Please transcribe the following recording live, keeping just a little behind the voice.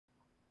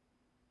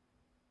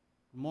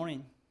Good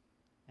morning,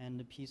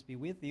 and peace be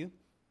with you.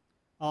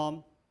 We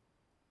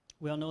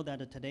all know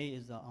that today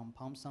is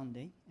Palm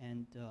Sunday,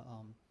 and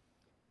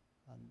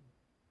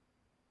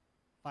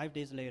 5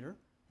 days later,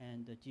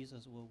 and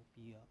Jesus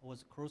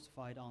was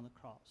crucified on the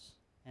cross.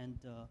 And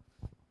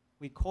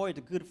we call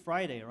it Good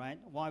Friday, right?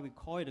 Why we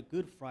call it a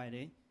Good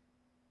Friday?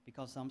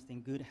 Because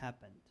something good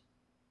happened.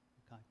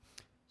 Okay,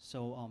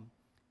 so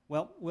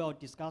we'll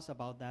discuss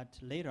about that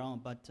later on.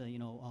 But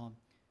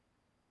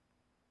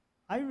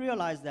I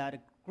realize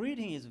that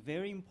greeting is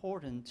very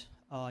important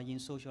in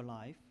social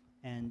life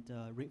and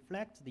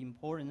reflects the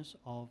importance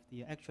of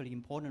the actually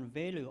important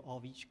value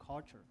of each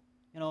culture.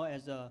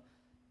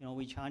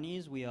 We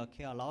Chinese, we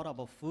care a lot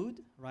about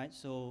food, right?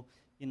 So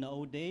in the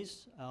old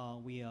days,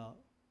 we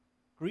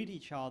greet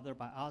each other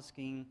by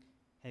asking,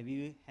 have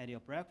you had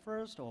your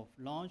breakfast or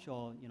lunch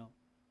or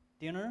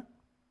dinner?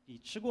 你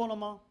吃过了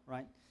吗?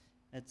 Right?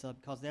 That's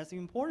because that's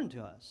important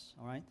to us.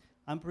 All right.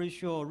 I'm pretty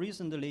sure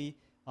recently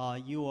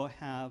you will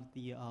have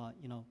the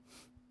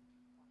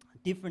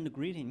different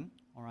greeting.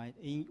 All right.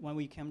 When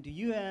we came to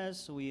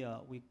US, we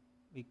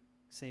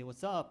say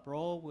what's up,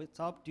 bro? What's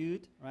up,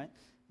 dude? Right?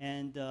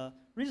 And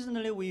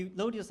recently we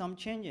noticed some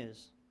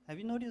changes. Have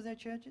you noticed that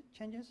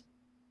changes?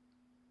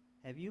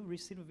 Have you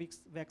received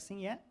vaccine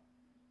yet?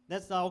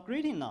 That's our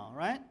greeting now,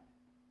 right?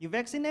 You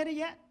vaccinated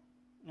yet?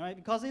 Right?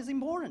 Because it's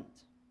important.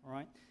 All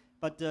right.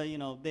 But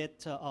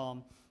that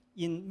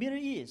in Middle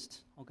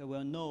East, okay,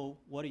 we'll know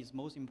what is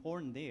most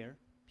important there,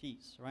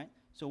 peace, right?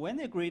 So when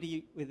they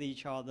greet with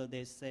each other,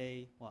 they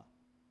say what?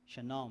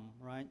 Shalom,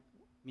 right?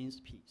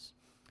 Means peace.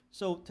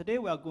 So today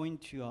we are going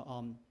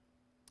to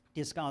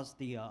discuss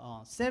the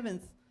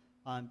seventh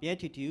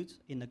beatitude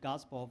in the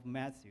Gospel of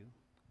Matthew.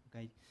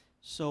 Okay,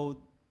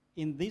 so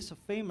in his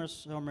famous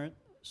sermon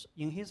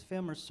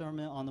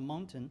on the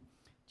mountain,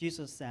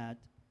 Jesus said,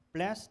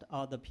 "Blessed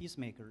are the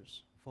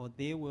peacemakers, for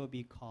they will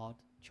be called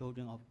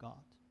children of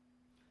God."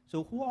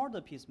 So who are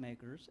the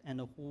peacemakers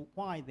and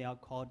why they are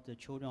called the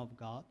children of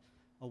God?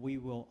 We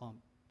will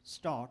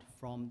start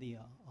from the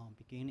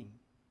beginning.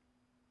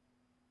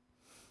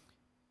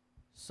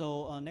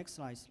 So next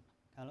slide,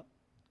 Caleb.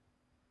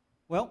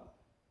 Well,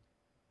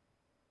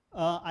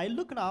 I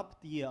looked up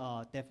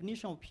the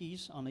definition of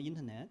peace on the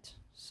internet.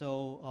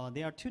 So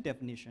there are two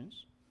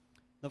definitions.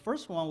 The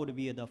first one would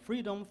be the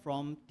freedom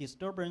from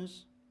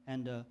disturbance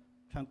and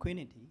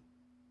tranquility.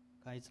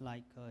 Okay, it's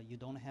like you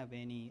don't have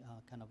any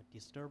kind of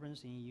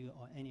disturbance in you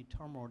or any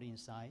turmoil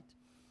inside.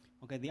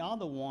 Okay, the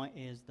other one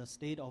is the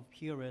state of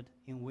period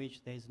in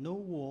which there is no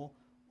war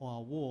or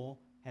a war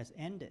has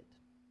ended.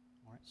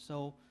 All right,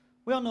 so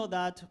we all know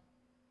that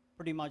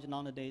pretty much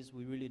nowadays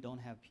we really don't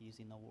have peace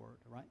in the world,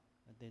 right?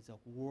 There's a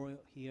war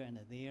here and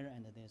there,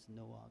 and there's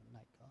no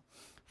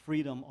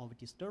freedom of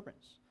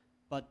disturbance.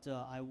 But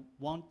I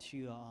want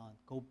to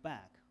go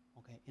back,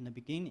 okay, in the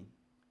beginning.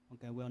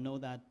 Okay, we all know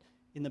that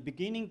in the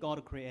beginning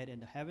God created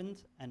the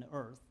heavens and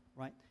earth,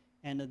 right?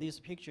 And this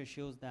picture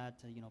shows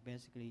that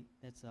basically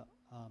that's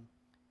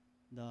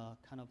the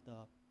kind of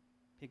the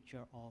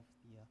picture of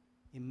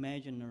the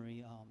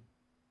imaginary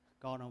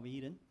Garden of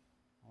Eden.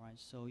 All right,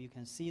 so you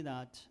can see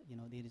that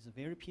it is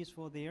very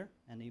peaceful there,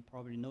 and you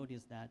probably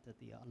notice that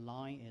the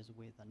line is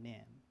with a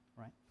name,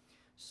 right?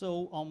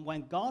 So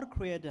when God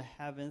created the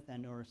heavens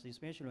and earth,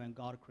 especially when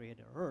God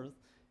created earth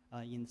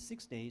in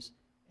 6 days,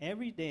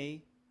 every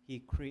day He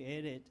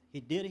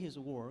did His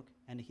work,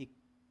 and He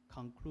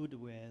concluded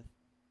with,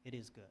 it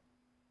is good.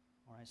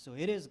 All right, so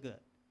it is good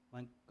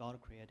when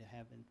God created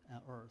heaven and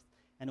earth.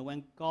 And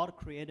when God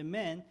created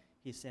man,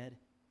 He said,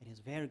 it is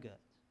very good.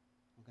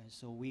 Okay,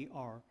 so we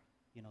are,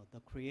 the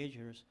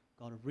creatures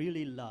God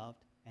really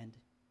loved, and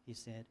He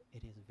said,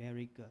 it is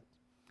very good.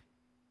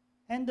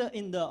 And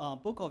in the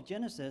book of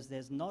Genesis,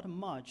 there's not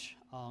much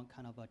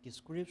kind of a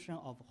description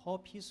of how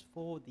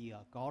peaceful the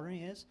garden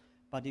is.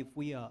 But if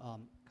we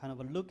kind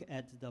of look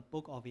at the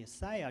book of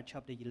Isaiah,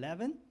 chapter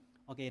 11,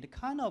 okay, it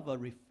kind of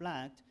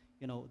reflects,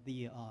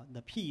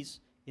 the peace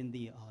in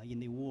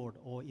the world,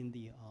 or in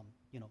the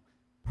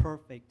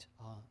perfect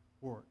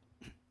world.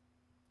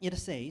 It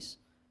says,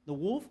 "The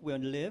wolf will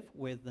live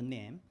with the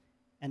lamb,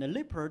 and the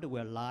leopard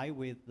will lie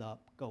with the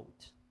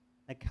goat.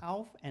 The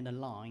calf and the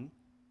lion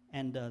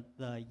and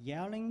the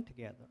yearling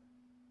together,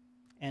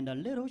 and a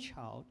little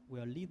child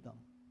will lead them.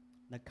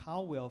 The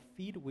cow will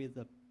feed with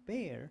the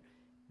bear,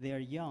 their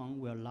young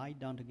will lie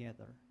down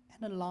together,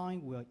 and the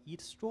lion will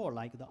eat straw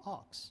like the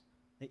ox.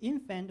 The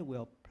infant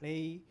will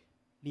play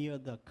near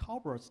the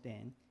cobra's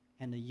den,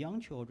 and the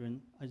young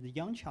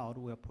child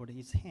will put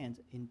his hand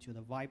into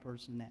the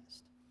viper's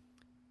nest.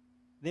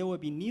 There will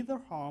be neither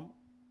harm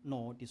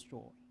nor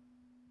destroy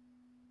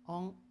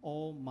on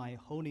all my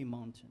holy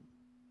mountain,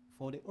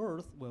 for the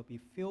earth will be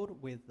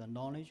filled with the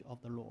knowledge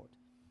of the Lord,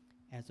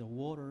 as the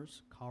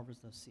waters covers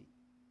the sea."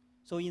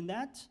 So in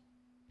that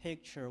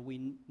picture,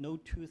 we know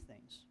two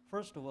things.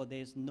 First of all,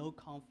 there is no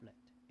conflict.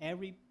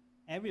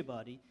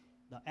 Everybody,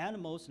 the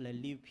animals, they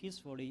live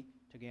peacefully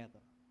together.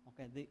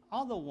 Okay, the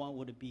other one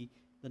would be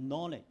the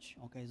knowledge.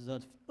 Okay,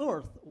 the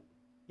earth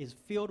is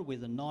filled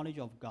with the knowledge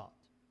of God.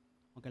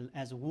 Okay,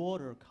 as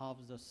water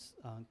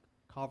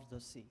carves the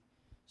sea.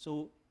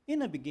 So in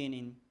the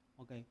beginning,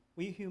 okay,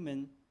 we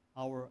human,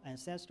 our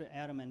ancestor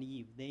Adam and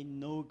Eve, they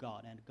know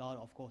God, and God,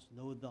 of course,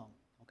 knows them.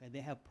 Okay,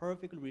 they have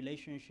perfect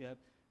relationship.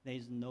 There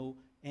is no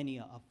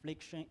any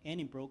affliction,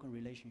 any broken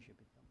relationship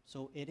with them.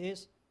 So it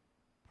is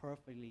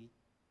perfectly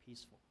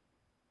peaceful.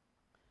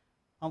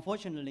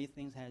 Unfortunately,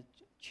 things have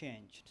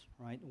changed,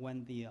 right?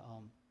 When the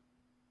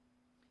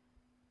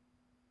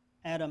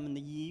Adam and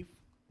Eve,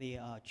 they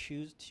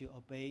choose to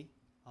obey,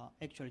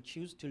 actually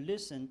choose to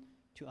listen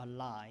to a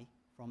lie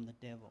from the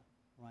devil,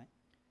 right?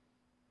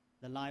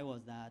 The lie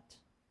was that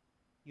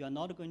you are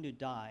not going to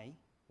die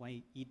when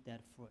you eat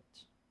that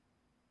fruit.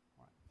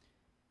 Right.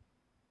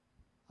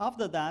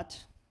 After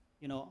that,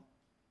 you know,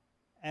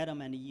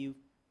 Adam and Eve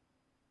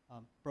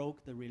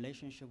broke the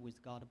relationship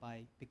with God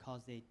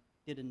because they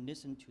didn't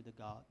listen to the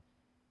God,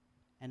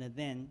 and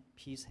then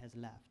peace has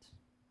left.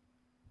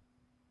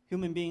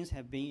 Human beings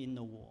have been in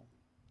the war.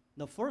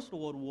 The First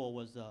World War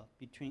was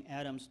between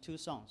Adam's two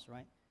sons,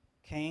 right?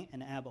 Cain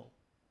and Abel.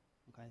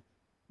 Okay,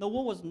 the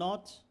war was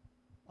not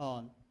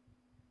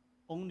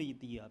only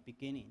the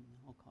beginning.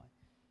 Okay,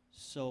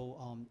 so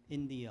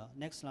in the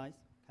next slide,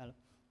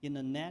 in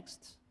the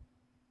next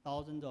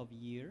thousands of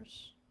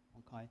years,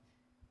 okay,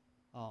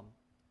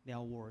 there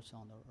are wars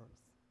on the earth.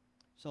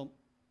 So,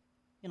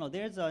 you know,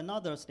 there's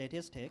another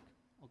statistic,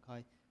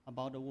 okay,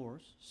 about the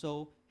wars.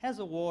 So, has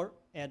a war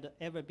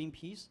ever been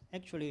peace?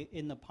 Actually,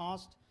 in the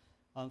past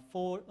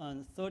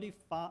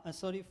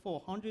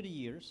 3,400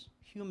 years,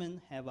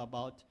 humans have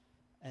about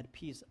at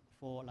peace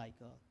for like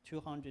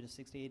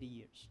 268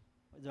 years,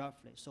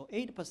 roughly. So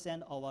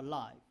 8% of our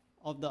life,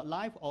 of the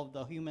life of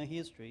the human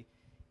history,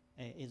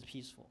 is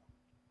peaceful.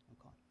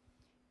 Okay,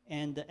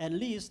 and at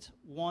least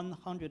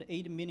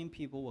 180 million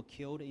people were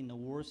killed in the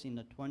wars in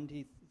the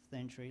 20th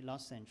century,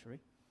 last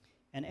century.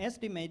 An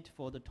estimate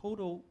for the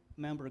total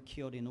number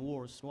killed in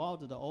wars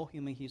throughout the all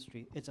human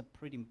history, it's a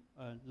pretty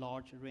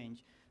large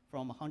range,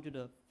 from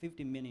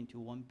 150 million to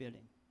 1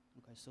 billion.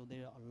 Okay, so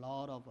there are a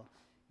lot of,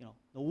 you know,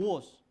 the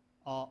wars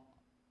are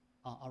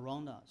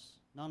around us.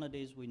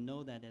 Nowadays, we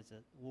know that there's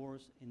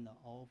wars in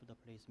all over the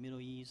place,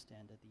 Middle East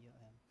and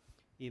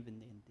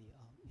even in the,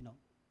 you know,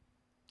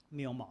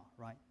 Myanmar,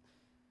 right?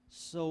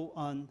 So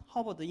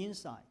how about the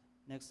inside?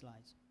 Next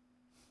slide.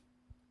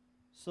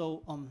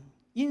 So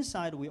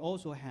inside, we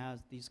also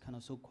have this kind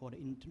of so-called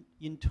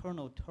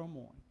internal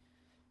turmoil.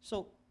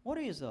 So what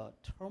is a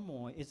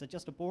turmoil? It's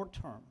just a broad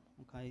term.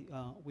 Okay,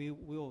 we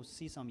will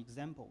see some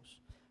examples.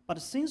 But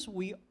since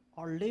we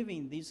are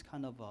living this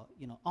kind of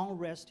you know,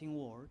 unresting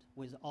world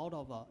with all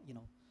of you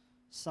know,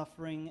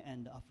 suffering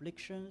and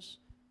afflictions,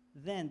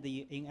 then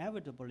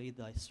inevitably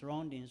the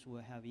surroundings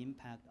will have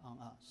impact on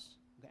us.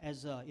 Okay?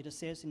 As it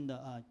says in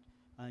the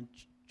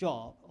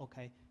Job,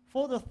 okay,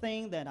 for the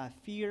thing that I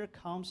fear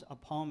comes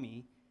upon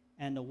me,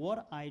 and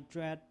what I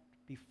dread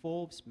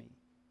befalls me.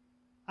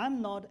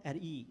 I'm not at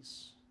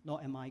ease, nor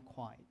am I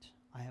quiet.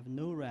 I have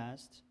no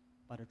rest,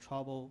 but the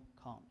trouble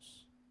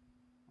comes.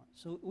 Right.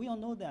 So we all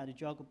know that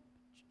Job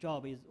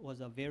was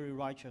a very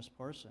righteous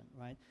person,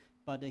 right?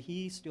 But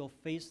he still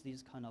faced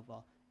this kind of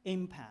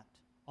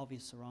impact of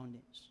his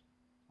surroundings.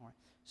 All right.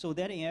 So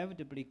that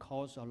inevitably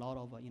caused a lot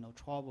of you know,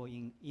 trouble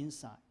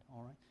inside.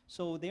 All right.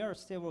 So there are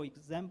several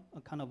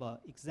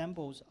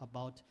examples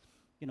about,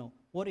 you know,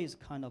 what is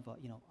kind of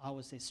you know, I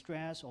would say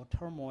stress or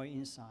turmoil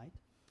inside.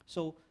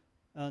 So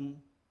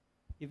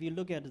if you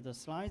look at the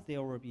slides,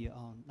 there will be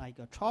like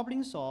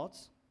troubling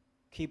thoughts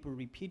keep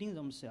repeating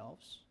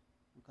themselves.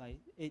 Okay,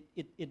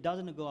 it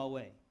doesn't go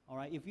away. All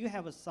right, if you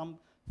have some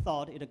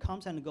thought, it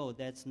comes and goes.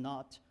 That's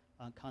not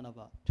kind of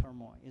a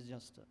turmoil. It's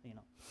just you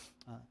know,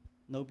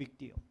 no big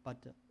deal. But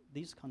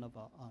these kind of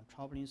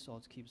troubling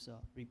thoughts keeps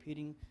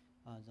repeating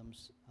them,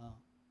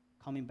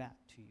 coming back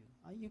to you.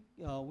 You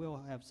will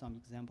have some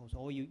examples,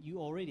 or you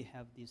already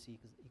have these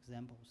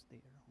examples there.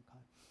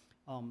 Okay,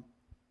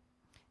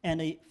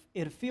 and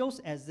it feels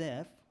as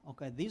if,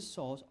 okay, these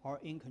thoughts are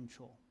in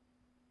control.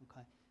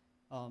 Okay,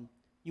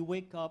 you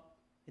wake up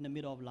in the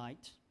middle of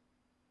night,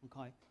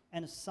 okay,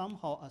 and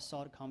somehow a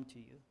thought comes to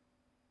you.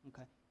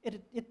 Okay,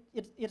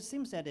 it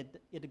seems that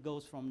it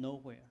goes from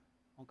nowhere.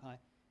 Okay,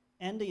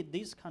 and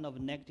this kind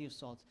of negative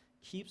thoughts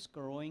keeps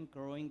growing.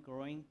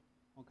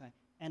 Okay,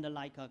 and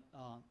like a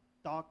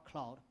dark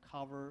cloud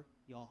cover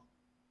your,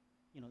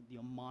 you know,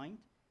 your mind,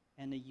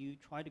 and you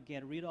try to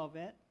get rid of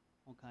it.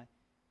 Okay,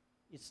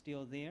 it's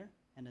still there,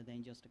 and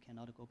then just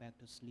cannot go back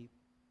to sleep.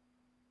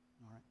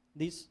 All right,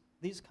 this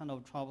kind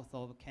of trouble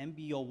thought can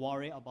be your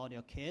worry about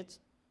your kids.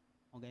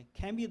 Okay,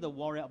 can be the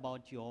worry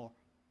about your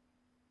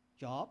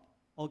job,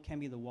 or can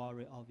be the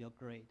worry of your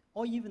grade,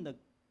 or even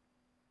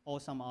or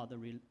some other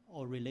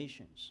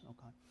relations.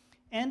 Okay,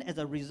 and as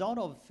a result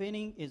of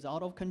feeling is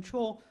out of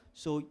control,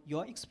 so you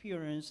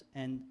experience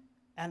an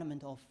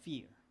element of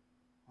fear.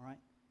 All right,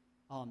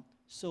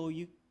 so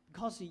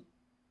because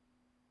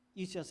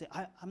you just say,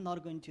 I'm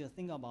not going to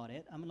think about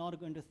it. I'm not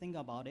going to think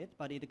about it,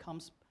 but it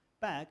comes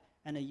back,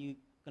 and then you're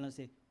gonna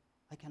say,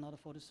 I cannot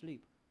afford to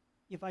sleep.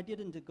 If I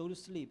didn't go to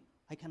sleep,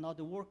 I cannot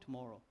work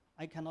tomorrow.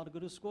 I cannot go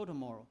to school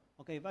tomorrow.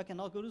 Okay, if I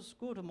cannot go to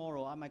school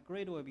tomorrow, my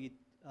grade will be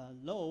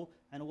low,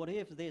 and what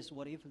if this,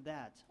 what if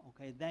that?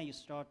 Okay, then you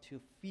start to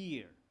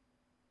fear,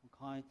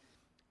 okay?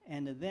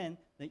 And then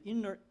the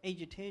inner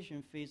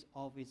agitation phase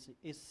of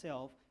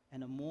itself,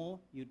 and the more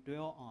you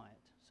dwell on it.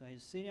 So you're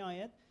sitting on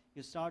it,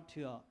 you start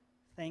to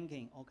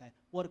thinking, okay,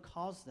 what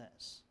caused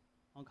this?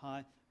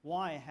 Okay,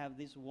 why I have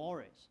these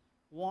worries?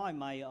 Why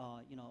my,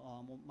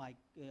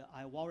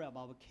 I worry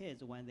about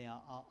kids when they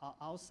are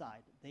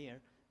outside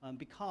there,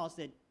 because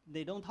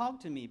they don't talk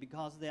to me,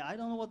 because I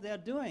don't know what they're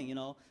doing,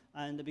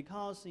 and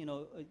because,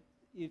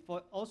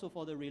 also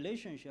for the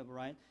relationship,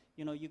 right?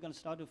 You're going to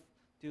start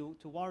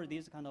to worry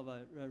this kind of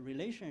a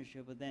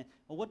relationship. Then,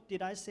 what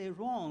did I say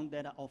wrong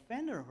that I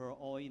offended her,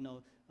 or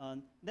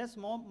that's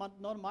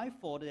not my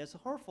fault, that's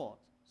her fault.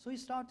 So you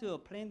start to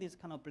play this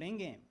kind of blame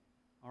game,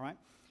 all right?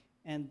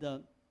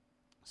 And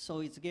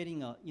so it's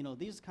getting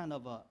this kind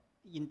of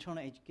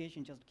internal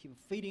education just keep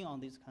feeding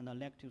on this kind of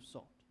negative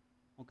thought,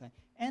 okay?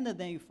 And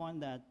then you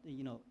find that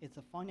it's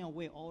a finding a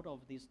way out of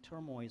this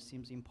turmoil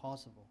seems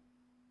impossible,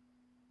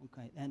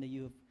 okay? And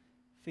you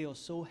feel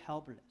so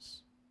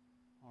helpless,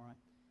 all right?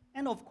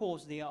 And of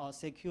course, there are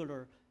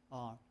secular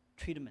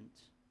treatment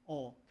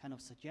or kind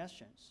of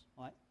suggestions,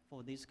 right,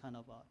 for this kind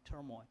of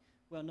turmoil.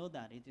 We'll know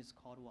that it is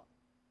called what?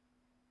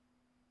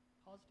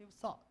 Positive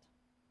thought.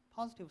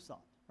 Positive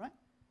thought, right?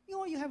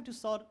 You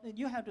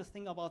have to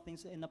think about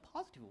things in a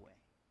positive way,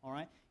 all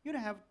right? You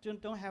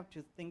don't have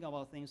to think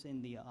about things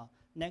in the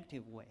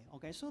negative way,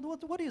 okay? So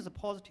what is a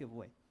positive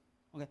way?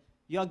 Okay,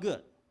 you are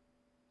good,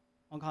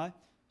 okay?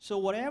 So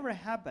whatever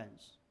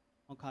happens,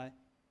 okay,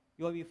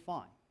 you will be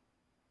fine,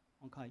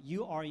 okay?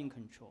 You are in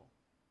control,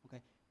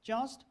 okay?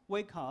 Just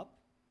wake up,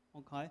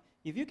 okay?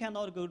 If you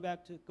cannot go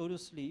to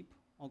sleep,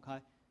 okay,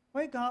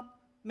 wake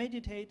up,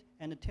 meditate,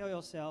 and tell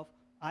yourself,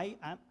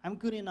 I'm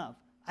good enough.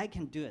 I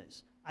can do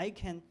this. I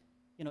can,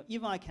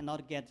 even I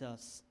cannot get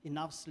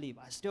enough sleep,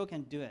 I still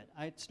can do it.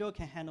 I still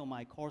can handle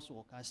my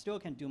coursework. I still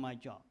can do my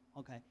job,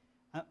 okay?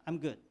 I'm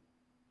good,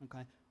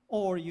 okay?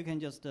 Or you can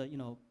just,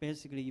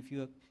 basically if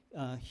you're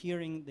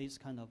hearing this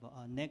kind of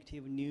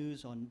negative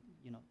news or,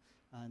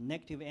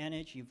 negative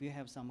energy, if you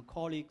have some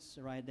colleagues,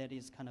 right, that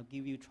is kind of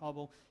give you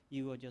trouble,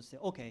 you will just say,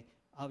 okay,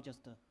 I'll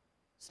just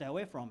stay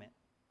away from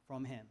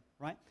him,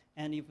 right?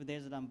 And if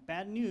there's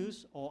bad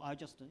news, or I'll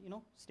just,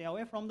 stay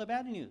away from the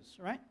bad news,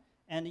 right?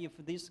 And if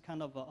this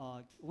kind of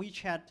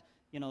WeChat,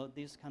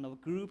 this kind of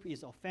group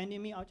is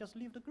offending me, I'll just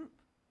leave the group.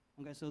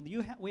 Okay, so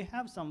we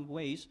have some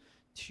ways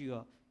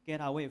to get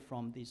away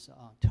from this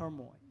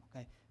turmoil,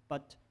 okay?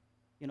 But,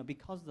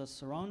 because the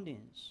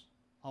surroundings,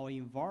 our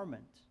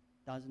environment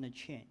doesn't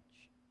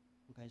change,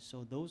 okay?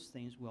 So those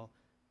things will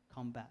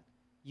come back.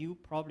 You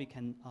probably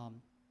can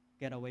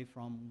get away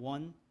from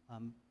one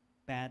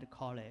bad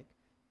colleague.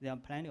 There are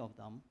plenty of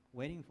them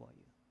waiting for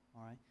you,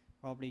 all right?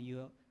 Probably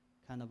you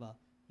kind of,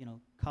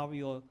 cover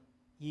your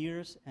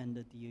ears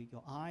and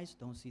your eyes,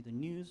 don't see the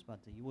news, but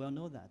you will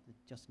know that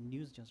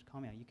news just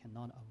coming out. You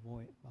cannot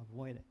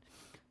avoid it.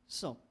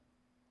 So,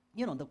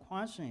 the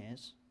question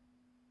is,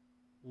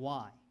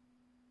 why?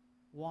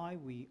 Why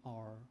we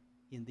are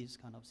in this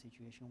kind of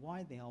situation?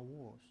 Why there are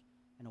wars,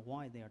 and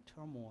why there are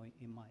turmoil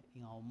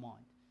in our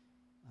mind?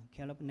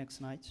 Caleb, next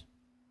slide.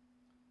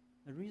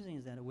 The reason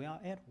is that we are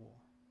at war.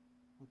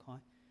 Okay,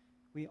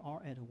 we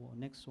are at war.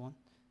 Next one.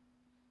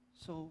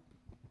 So,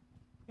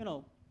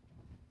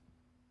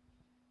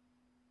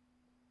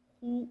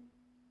 who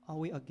are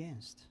we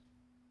against?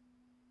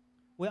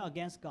 We're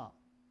against God.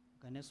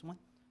 Okay, next one.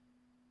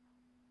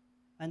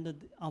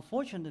 And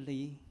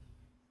unfortunately,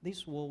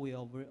 this war we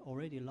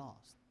already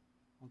lost.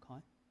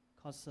 Okay,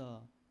 because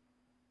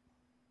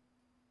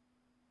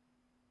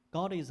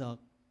God is a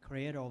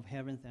creator of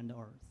heavens and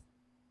earth.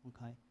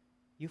 Okay,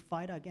 you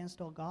fight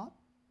against our God,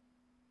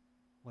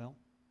 well,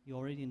 you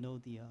already know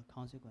the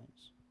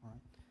consequence. All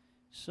right.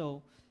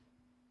 So,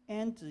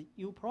 and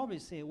you probably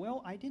say,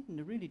 well, I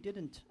really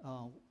didn't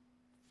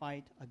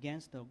fight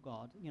against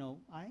God.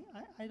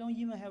 I don't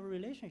even have a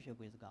relationship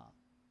with God.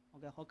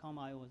 Okay, how come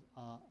I was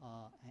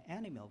an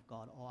enemy of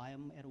God, or I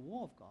am at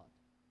war of God?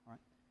 All right.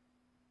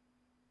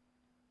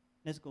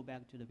 Let's go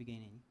back to the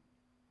beginning.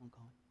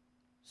 Okay.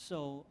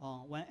 So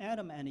when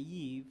Adam and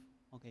Eve,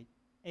 okay,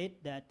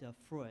 ate that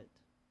fruit,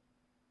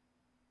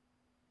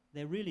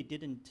 they really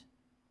didn't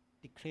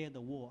declare the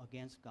war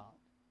against God,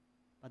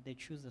 but they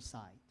choose a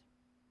side.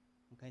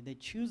 Okay, they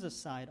choose the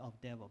side of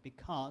devil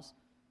because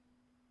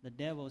the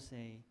devil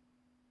say,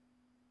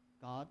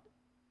 God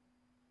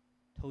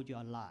told you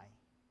a lie.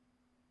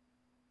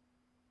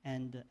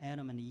 And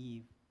Adam and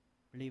Eve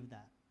believe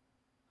that.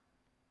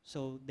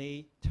 So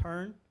they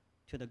turn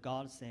to the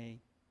God,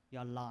 say,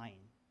 you're lying.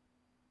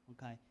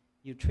 Okay,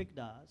 you tricked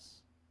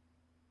us.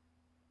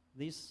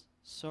 This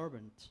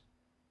servant,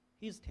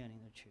 he's telling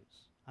the truth.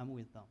 I'm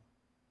with them.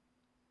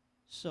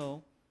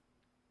 So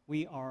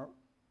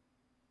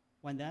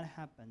when that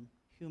happened,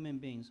 human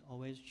beings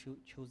always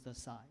choose the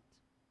side.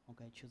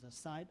 Okay, choose the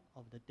side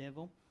of the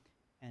devil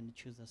and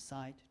choose the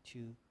side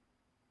to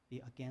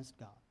be against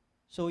God.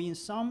 So in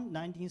Psalm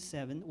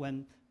 19:7,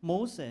 when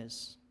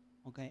Moses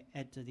okay,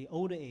 at the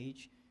old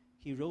age,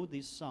 he wrote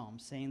this psalm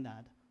saying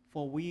that,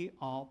 for we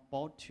are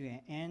brought to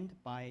an end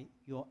by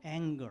your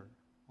anger,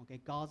 okay,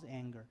 God's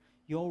anger,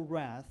 your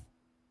wrath,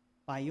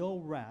 by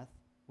your wrath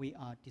we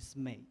are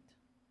dismayed,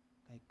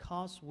 okay,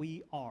 because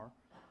we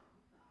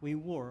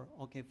were,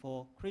 okay,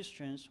 for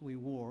Christians we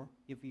were,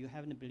 if you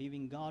haven't believed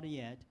in God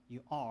yet,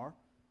 you are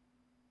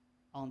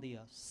on the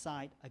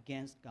side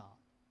against God,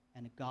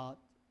 and God's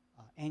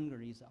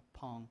anger is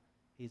upon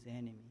his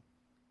enemy.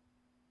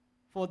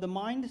 For the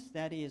mind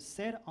that is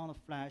set on the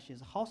flesh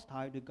is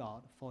hostile to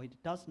God, for it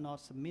does not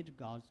submit to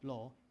God's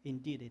law.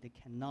 Indeed, it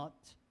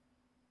cannot.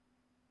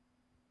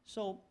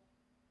 So,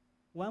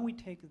 when we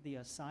take the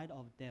side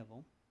of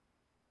devil,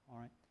 all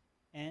right,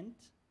 and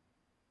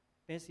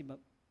basically,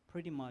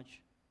 pretty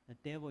much, the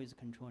devil is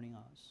controlling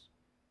us.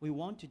 We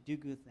want to do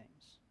good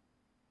things.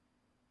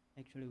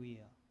 Actually,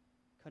 we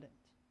couldn't.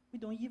 We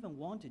don't even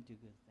want to do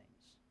good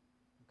things,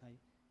 okay,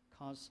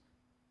 because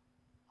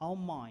our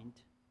mind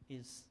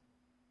is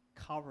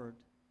covered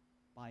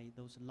by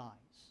those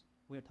lies.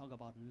 We'll talk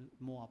about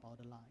more about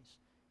the lies.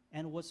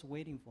 And what's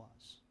waiting for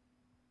us?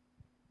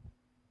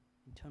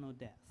 Eternal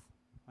death,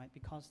 right?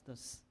 Because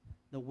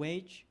the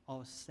wage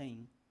of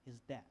sin is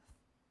death.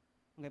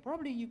 Okay,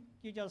 probably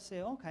you just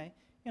say, okay,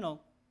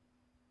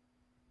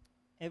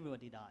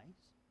 everybody dies,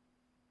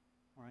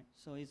 all right?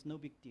 So it's no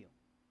big deal.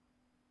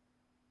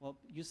 Well,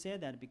 you say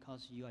that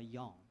because you are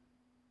young,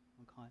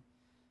 okay?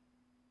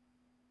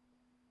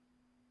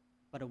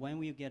 But when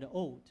we get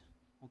old,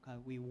 okay,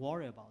 we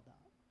worry about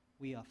that.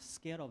 We are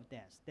scared of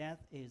death. Death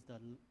is the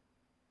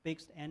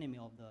biggest enemy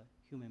of the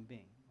human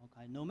being,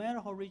 okay? No matter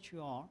how rich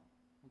you are,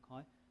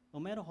 okay, no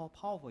matter how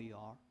powerful you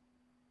are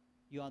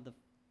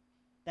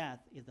death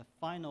is the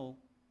final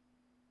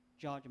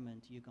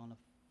judgment you're gonna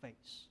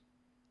face.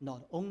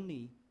 Not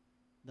only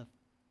the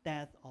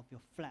death of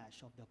your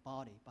flesh, of your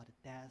body, but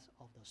the death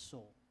of the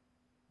soul,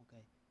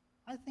 okay?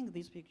 I think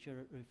this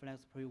picture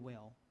reflects pretty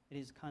well. It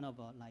is kind of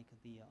like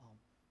the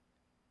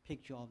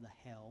picture of the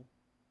hell,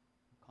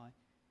 okay?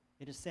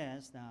 It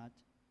says that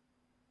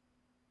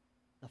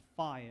the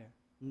fire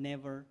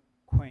never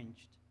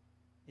quenched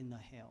in the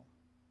hell,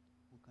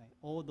 okay?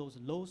 All those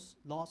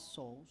lost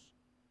souls,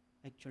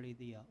 actually,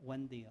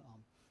 when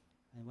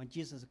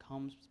Jesus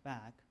comes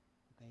back,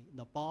 okay,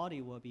 the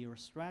body will be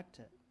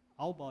resurrected.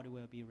 Our body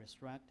will be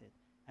resurrected,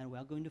 and we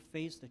are going to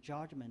face the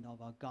judgment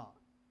of our God.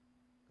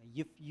 Okay?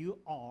 If you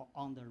are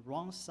on the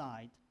wrong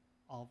side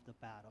of the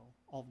battle,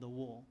 of the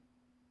war,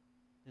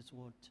 that's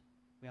what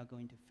we are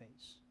going to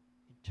face,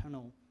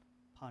 eternal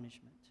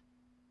punishment.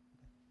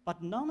 Okay?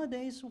 But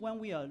nowadays, when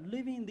we are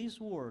living in this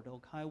world,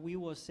 okay, we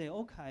will say,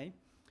 okay,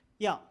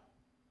 yeah,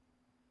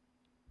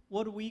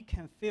 what we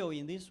can feel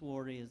in this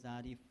world is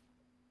that if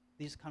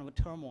this kind of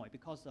turmoil,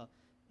 because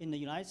in the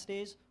United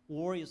States,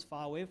 war is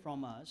far away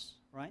from us,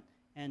 right?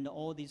 And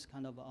all these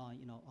kind of,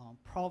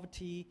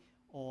 poverty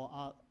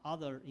or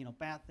other,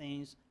 bad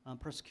things,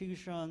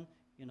 persecution,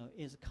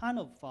 is kind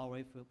of far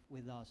away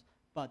with us,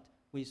 but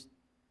we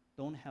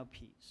don't have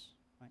peace,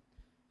 right?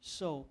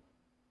 So,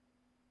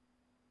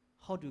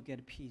 how to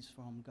get peace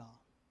from God?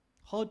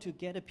 How to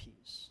get a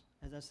peace?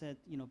 As I said,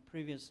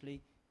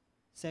 previously,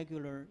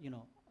 secular,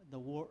 the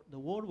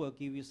world will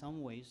give you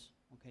some ways,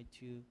 okay,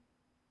 to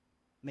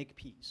make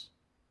peace,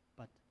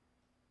 but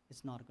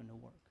it's not going to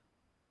work.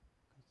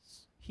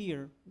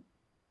 Here,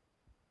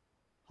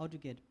 how to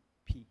get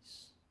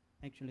peace?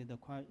 Actually, the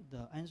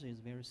answer is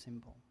very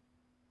simple.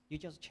 You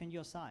just change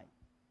your side,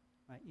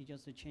 right? You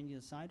just change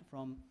your side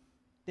from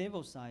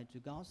devil's side to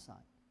God's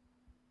side.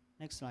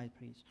 Next slide,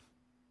 please.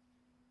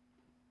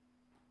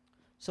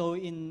 So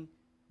in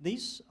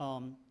this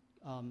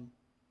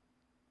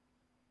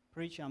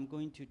preach, I'm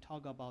going to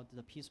talk about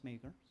the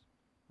peacemakers.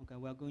 Okay,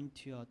 we're going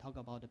to talk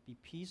about the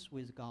peace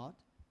with God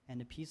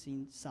and the peace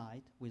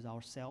inside with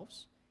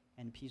ourselves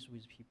and peace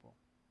with people.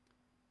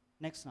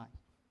 Next slide.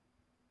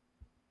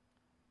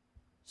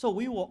 So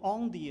we were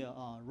on the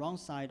wrong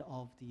side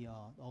of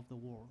the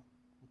war.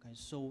 Okay,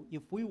 so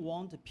if we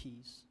want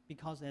peace,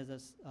 because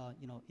as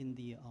in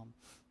the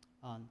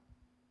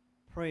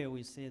prayer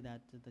we say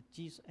that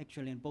Jesus,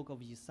 actually in the book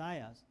of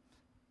Isaiah,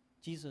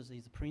 Jesus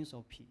is the Prince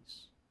of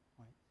Peace.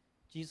 Right?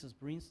 Jesus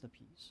brings the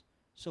peace.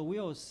 So we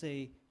will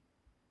say,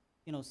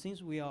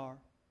 since we are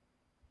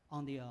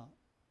on the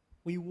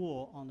we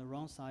were on the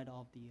wrong side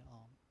of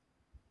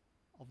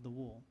the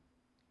war,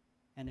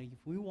 and if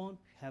we want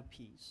to have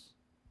peace,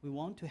 we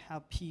want to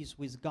have peace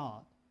with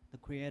God, the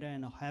Creator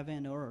of heaven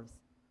and earth.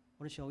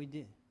 What shall we do?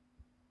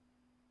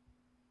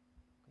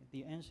 Okay,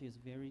 the answer is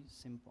very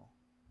simple.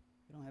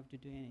 You don't have to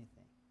do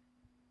anything.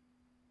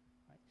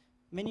 Right?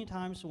 Many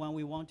times when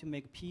we want to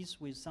make peace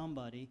with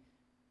somebody,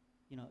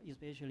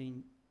 especially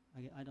in,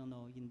 I don't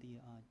know, in the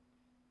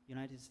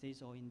United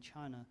States or in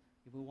China,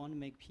 if we want to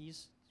make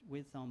peace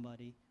with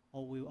somebody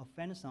or we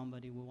offend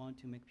somebody, we want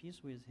to make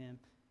peace with him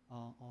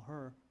or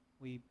her,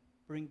 we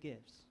bring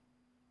gifts,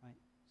 right?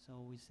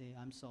 So we say,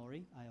 I'm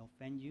sorry, I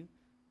offend you,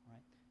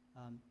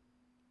 right?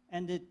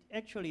 And it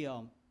actually,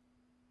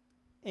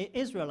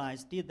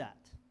 Israelites did that,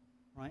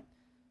 right?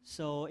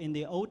 So in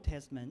the Old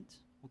Testament,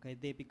 Okay,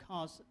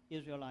 because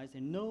Israelites, they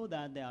know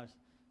that they are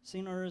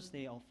sinners,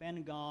 they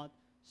offend God,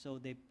 so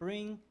they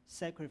bring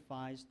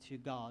sacrifice to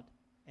God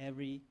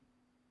every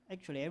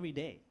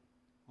day.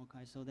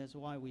 Okay, so that's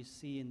why we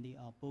see in the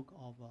book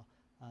of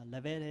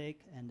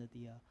Leviticus and the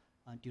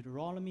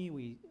Deuteronomy,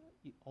 we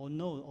all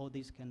know all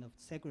these kind of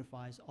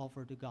sacrifice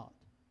offered to God.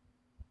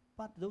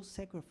 But those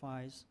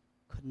sacrifices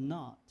could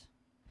not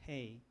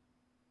pay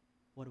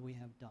what we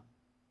have done.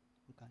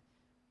 Okay,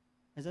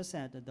 as I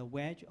said, the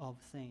wage of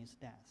sin is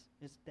death.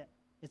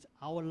 It's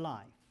our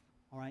life.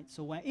 All right.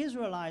 So when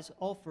Israelites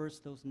offers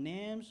those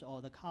lambs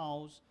or the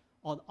cows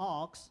or the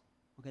ox,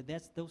 okay,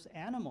 that's those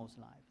animals'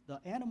 life. The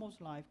animal's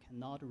life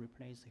cannot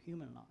replace the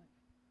human life.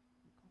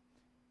 Okay?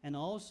 And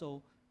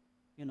also,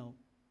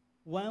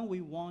 when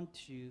we want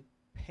to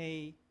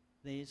pay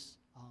this,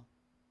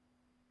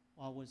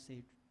 I would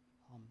say,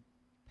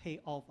 pay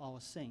off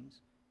our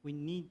sins, we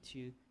need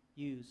to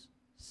use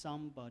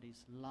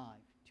somebody's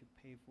life to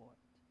pay for it.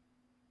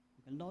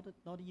 Okay?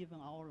 Not even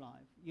our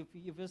life. If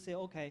you say,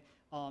 okay,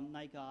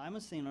 I'm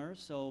a sinner,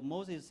 so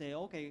Moses say,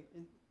 okay,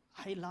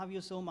 I love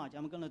you so much,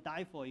 I'm going to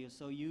die for you,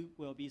 so you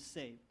will be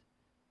saved.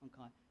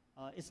 Okay,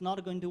 it's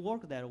not going to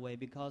work that way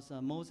because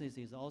Moses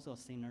is also a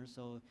sinner.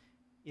 So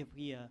if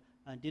he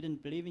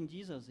didn't believe in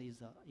Jesus,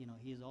 he's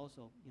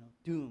also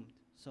doomed.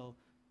 So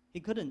he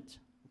couldn't.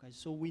 Okay,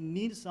 so we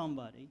need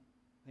somebody.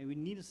 Okay, we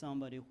need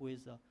somebody who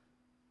is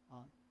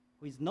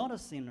not a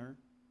sinner,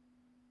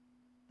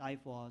 die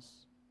for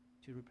us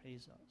to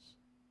replace us.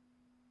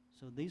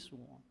 So this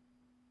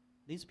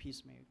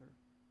peacemaker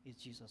is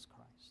Jesus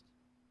Christ.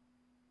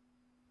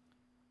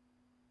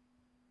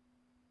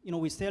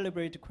 We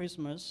celebrate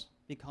Christmas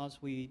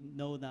because we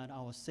know that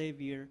our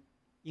Savior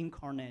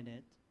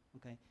incarnated.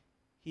 Okay,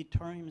 he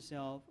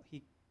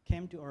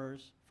came to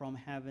earth from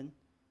heaven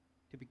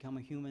to become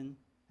a human,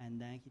 and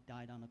then he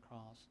died on the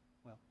cross,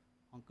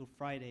 on Good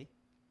Friday,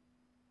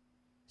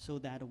 so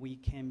that we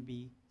can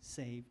be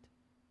saved.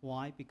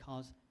 Why?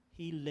 Because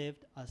he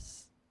lived a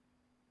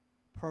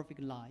perfect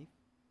life,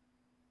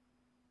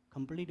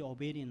 completely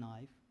obedient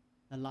life,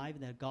 the life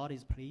that God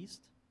is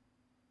pleased.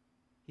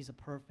 He's a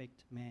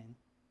perfect man.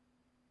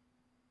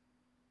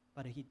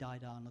 But he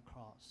died on the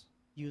cross,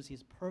 used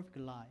his perfect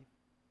life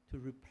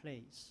to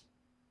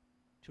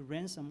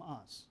ransom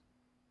us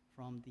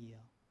from the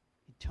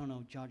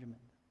eternal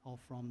judgment or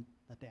from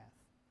the death.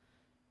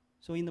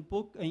 So in the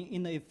book,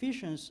 in the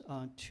Ephesians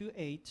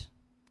 2:8,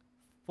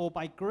 for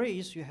by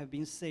grace you have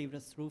been saved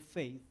through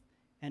faith,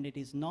 and it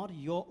is not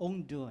your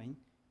own doing,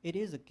 it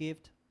is a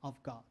gift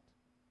of God.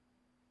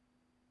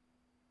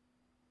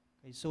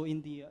 Okay, so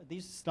in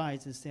these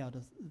slides it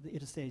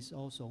says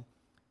also,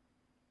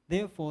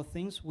 therefore,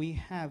 since we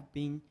have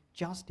been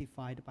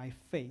justified by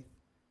faith,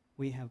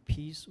 we have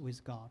peace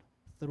with God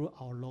through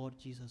our Lord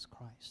Jesus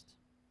Christ.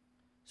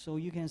 So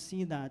you can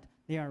see that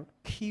there are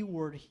key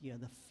word here,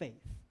 the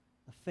faith,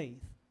 the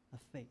faith, the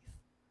faith.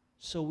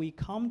 So we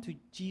come to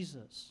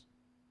Jesus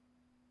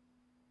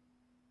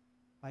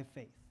by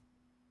faith.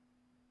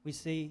 We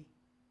say,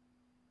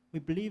 we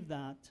believe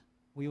that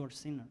we are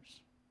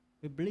sinners.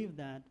 We believe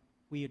that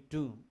we are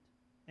doomed.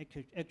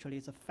 Actually,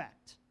 it's a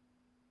fact.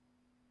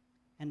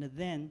 And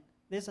then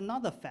there's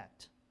another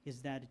fact,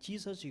 is that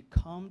Jesus, you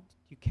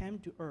came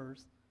to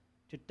earth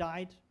to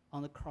die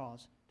on the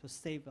cross to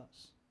save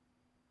us.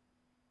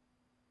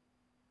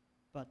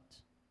 But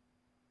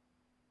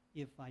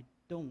if I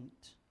don't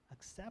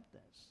accept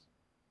this,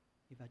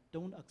 if I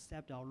don't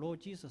accept our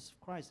Lord Jesus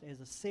Christ as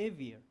a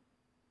Savior,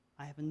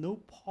 I have no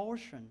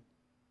portion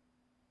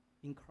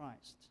in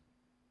Christ.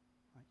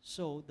 Right?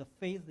 So the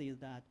faith is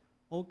that,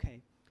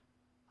 okay,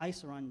 I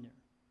surrender.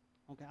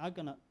 Okay, I'm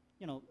gonna,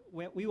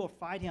 we were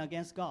fighting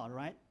against God,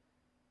 right?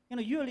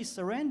 Usually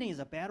surrendering is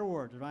a bad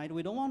word, right?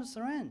 We don't want to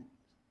surrender,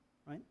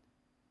 right?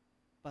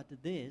 But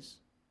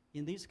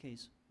in this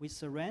case, we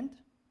surrender,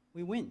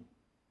 we win.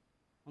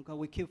 Okay,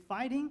 we keep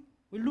fighting,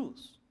 we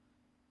lose.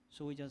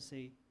 So we just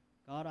say,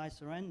 God, I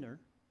surrender.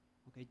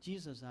 Okay,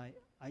 Jesus,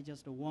 I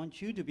just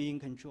want you to be in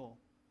control.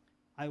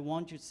 I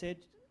want to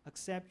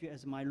accept you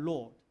as my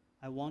Lord.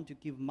 I want to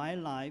give my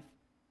life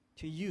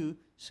to you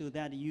so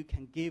that you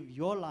can give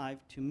your life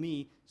to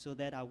me so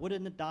that I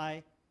wouldn't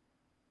die,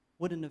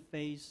 wouldn't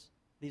face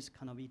this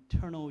kind of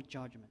eternal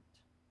judgment.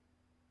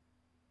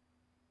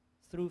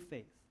 Through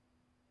faith,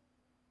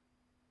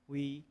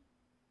 we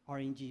are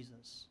in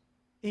Jesus.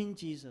 In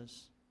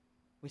Jesus,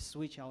 we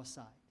switch our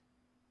side.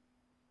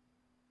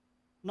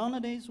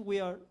 Nowadays,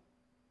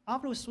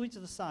 after we switch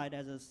the side,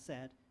 as I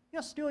said, we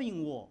are still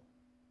in war.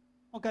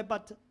 Okay,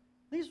 but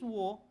this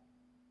war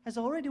has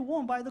already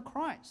won by the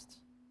Christ.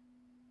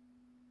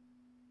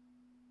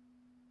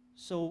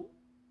 So,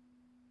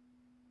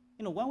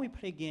 when we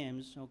play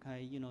games,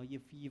 okay,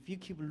 if you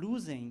keep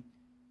losing,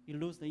 you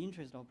lose the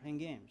interest of playing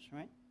games,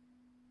 right?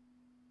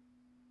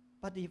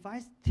 But if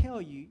I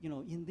tell you,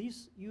 in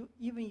this,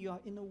 even you are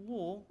in a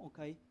war,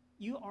 okay,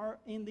 you are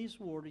in this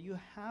world, you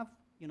have,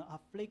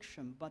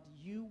 affliction, but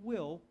you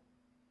will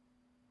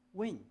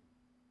win.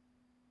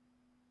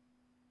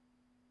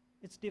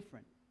 It's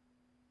different.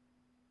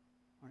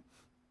 All right.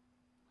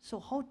 So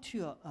how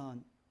to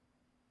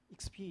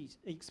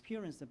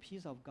experience the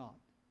peace of God?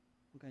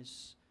 Okay,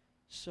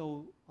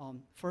 so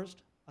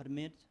first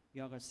admit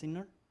you are a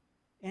sinner,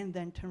 and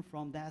then turn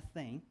from that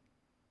thing,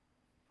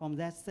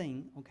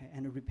 okay,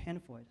 and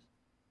repent for it.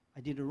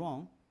 I did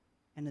wrong,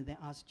 and then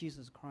ask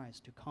Jesus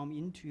Christ to come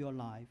into your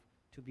life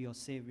to be your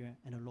Savior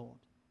and Lord.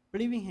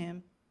 Believe in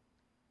Him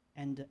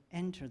and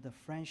enter the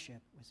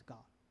friendship with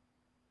God.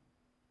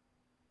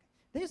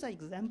 There's an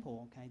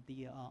example, okay,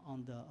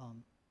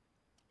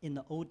 in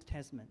the Old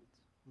Testament.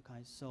 Okay,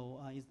 so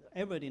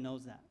everybody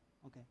knows that.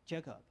 Okay,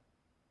 Jacob.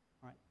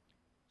 All right.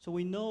 So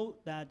we know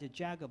that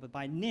Jacob,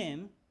 by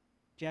name,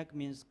 Jacob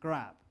means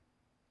grab.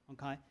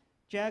 Okay,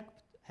 Jacob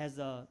had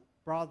a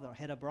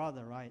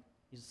brother, right?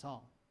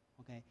 Esau.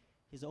 Okay,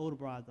 his older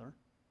brother.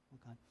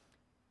 Okay,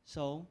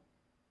 so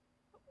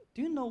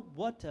do you know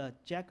what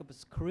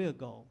Jacob's career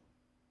goal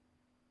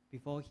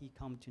before he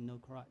come to know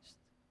Christ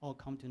or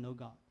come to know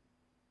God?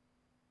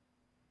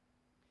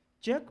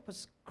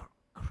 Jacob's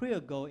career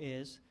goal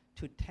is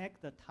to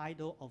take the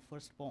title of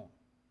firstborn.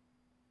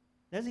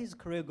 That's his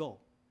career goal.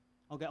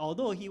 Okay,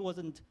 although he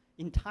wasn't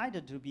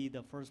entitled to be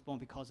the firstborn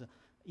because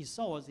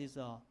Esau was his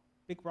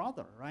big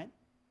brother, right?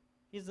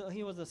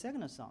 He was the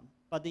second son.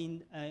 But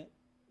in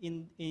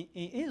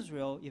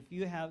Israel, if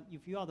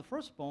you are the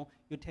firstborn,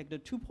 you take the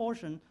two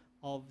portion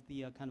of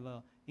the kind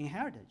of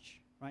inheritance,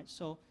 right?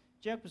 So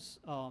Jacob's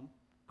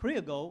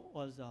career goal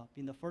was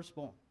being the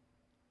firstborn.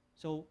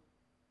 So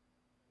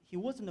he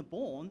wasn't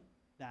born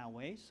that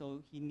way,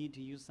 so he need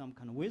to use some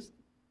kind of wisdom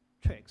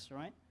tricks,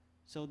 right?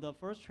 So the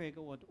first trick,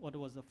 what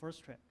was the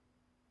first trick?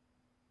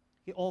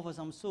 He offered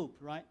some soup,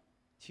 right,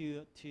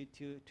 to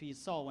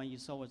Esau when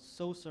Esau was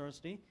so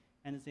thirsty,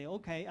 and say,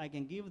 okay, I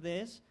can give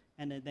this,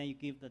 and then you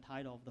give the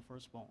title of the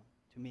firstborn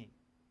to me,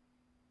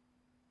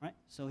 right?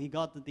 So he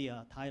got the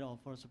title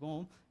of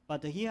firstborn,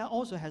 but he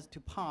also has to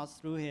pass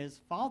through his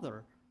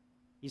father,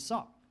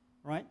 Esau,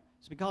 right?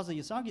 It's because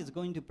Isaac is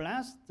going to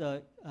bless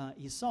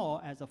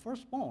Esau as a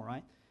firstborn,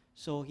 right?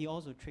 So he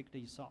also tricked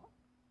Esau,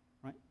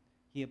 right?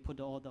 He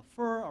put all the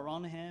fur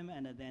around him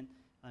and then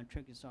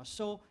tricked Esau.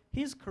 So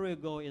his career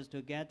goal is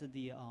to get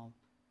the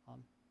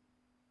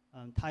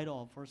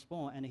title of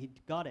firstborn, and he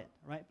got it,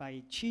 right?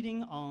 By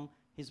cheating on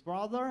his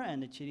brother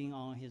and cheating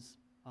on his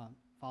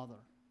father.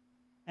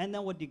 And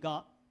then what he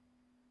got?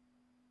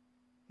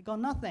 He got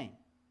nothing.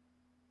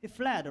 He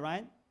fled,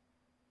 right?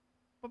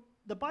 But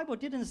the Bible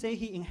didn't say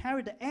he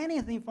inherited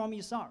anything from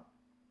Esau.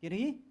 Did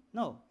he?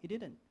 No, he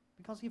didn't,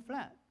 because he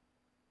fled.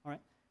 All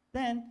right.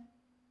 Then,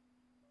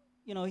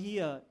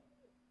 he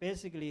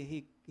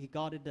basically he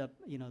got it,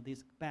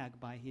 this back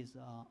by his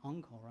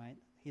uncle, right?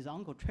 His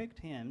uncle tricked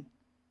him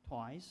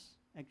twice,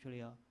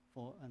 actually,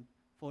 for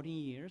 14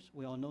 years.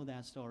 We all know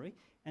that story.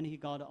 And he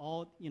got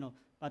all,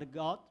 but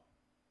God,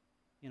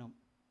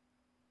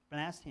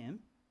 blessed him,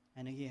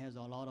 and he has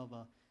a lot of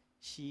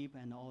sheep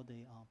and all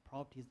the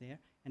properties there.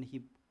 And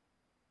he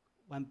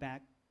went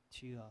back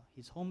to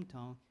his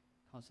hometown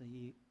because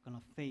he gonna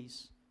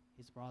face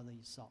his brother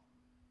Esau.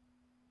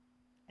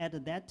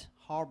 At that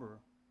harbor,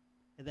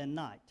 at that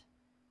night,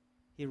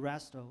 he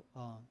wrestled,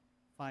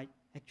 fight.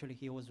 Actually,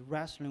 he was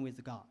wrestling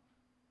with God,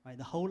 right?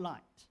 The whole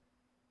night,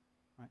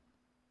 right?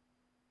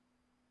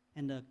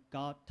 And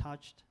God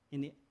touched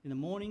in the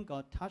morning.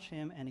 God touched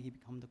him, and he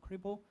became the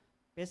cripple.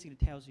 Basically,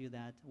 tells you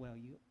that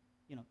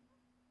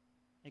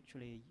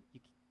actually you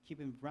keep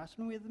him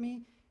wrestling with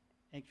me.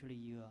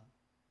 Actually,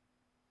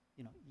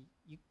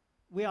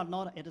 we are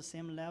not at the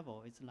same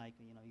level. It's like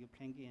you're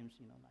playing games,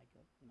 like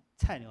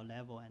菜鸟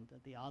level and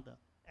the other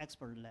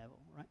expert level,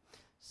 right?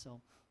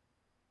 So,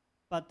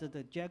 but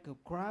the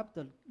Jacob grabbed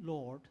the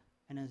Lord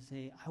and then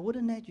say, I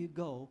wouldn't let you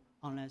go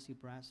unless you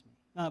bless me,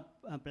 right?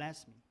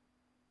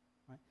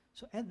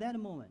 So at that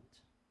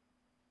moment,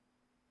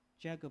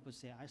 Jacob would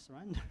say, I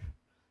surrender.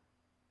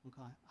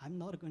 Okay, I'm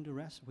not going to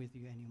rest with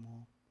you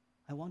anymore.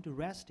 I want to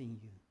rest in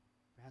you.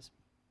 Bless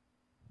me.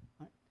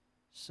 Right?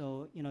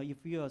 So,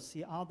 if you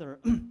see other,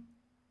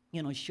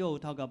 show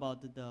talk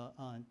about the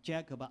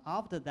Jacob,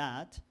 after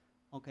that,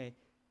 okay,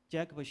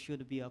 Jacob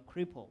should be a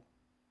cripple.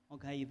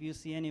 Okay, if you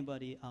see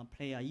anybody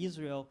play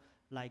Israel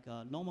like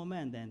a normal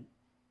man, then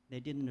they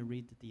didn't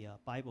read the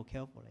Bible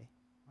carefully,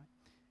 right?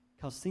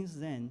 Because since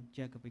then,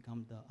 Jacob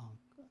became the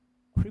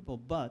cripple,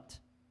 but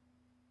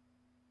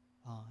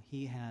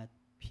he had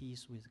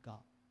peace with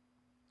God.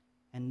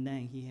 And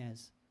then he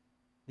has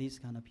this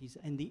kind of peace.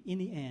 And in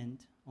the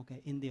end,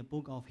 okay, in the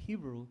book of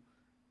Hebrew,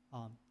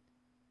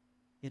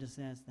 it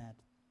says that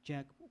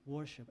Jacob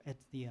worshiped, at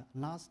the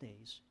last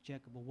days,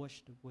 Jacob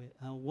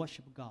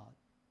worshiped God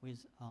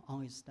with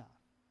on his staff.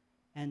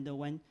 And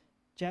when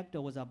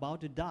Jacob was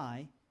about to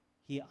die,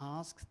 he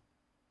asked,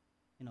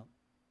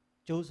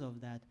 Joseph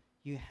that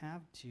you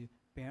have to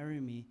bury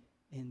me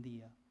in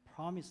the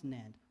promised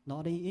land,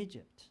 not in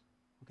Egypt,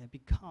 okay?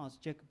 Because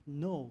Jacob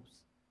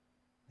knows,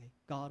 okay,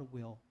 God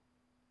will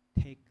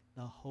take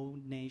the whole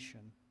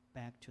nation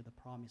back to the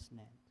promised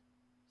land.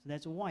 So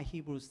that's why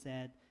Hebrews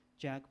said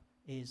Jacob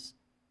is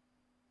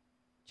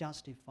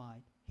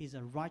justified. He's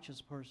a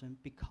righteous person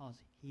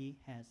because he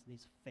has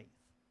this faith.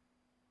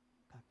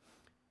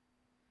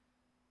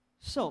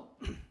 So,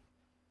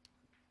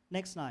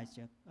 next slide,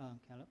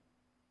 Caleb.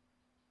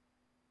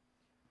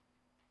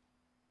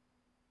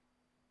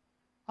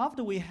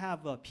 After we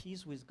have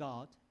peace with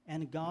God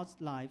and God's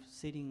life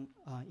sitting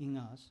in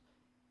us,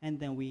 and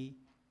then we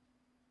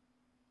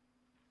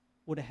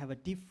would have a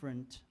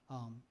different,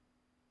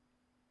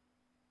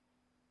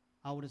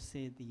 I would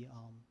say, the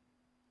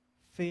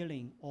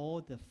feeling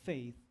or the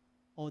faith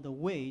or the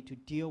way to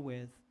deal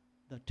with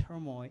the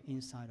turmoil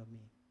inside of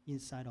me,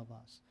 inside of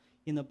us.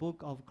 In the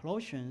book of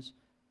Colossians,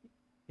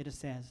 it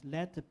says,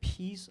 let the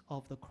peace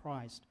of the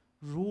Christ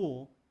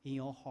rule in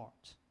your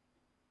heart.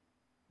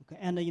 Okay,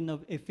 and in the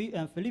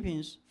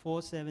Philippians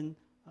 4:7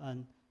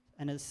 and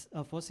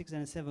 4:6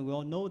 and 7, we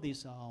all know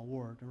this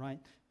word, right?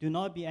 Do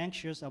not be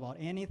anxious about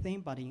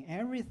anything, but in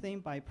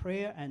everything by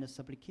prayer and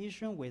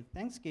supplication with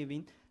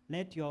thanksgiving,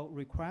 let your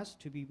requests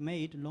to be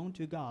made known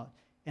to God,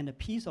 and the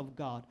peace of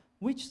God,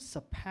 which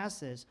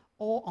surpasses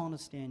all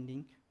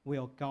understanding,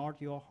 will guard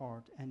your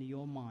heart and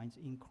your minds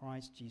in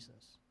Christ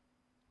Jesus.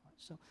 Right,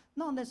 so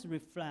now let's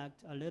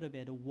reflect a little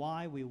bit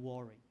why we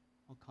worry,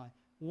 okay?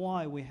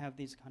 Why we have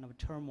this kind of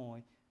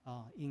turmoil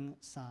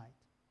inside,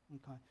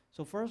 okay?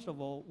 So first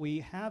of all, we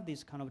have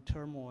this kind of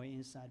turmoil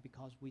inside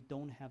because we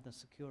don't have the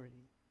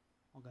security,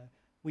 okay?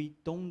 We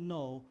don't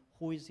know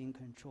who is in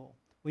control.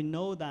 We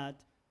know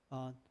that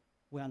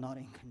we are not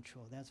in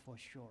control, that's for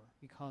sure,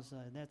 because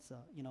that's,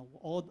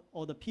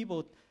 all the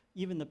people,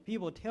 even the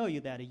people tell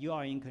you that you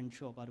are in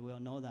control, but we all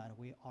know that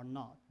we are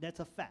not. That's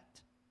a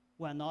fact.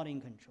 We are not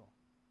in control,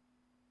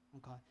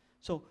 okay?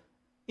 So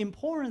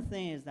important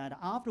thing is that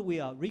after we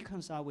are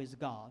reconciled with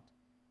God,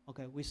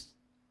 okay,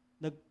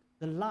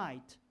 the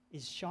light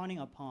is shining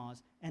upon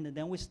us, and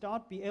then we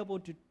start be able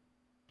to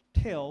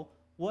tell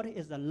what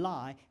is a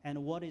lie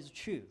and what is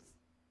truth,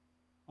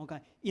 okay?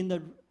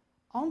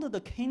 Under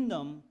the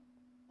kingdom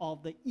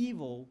of the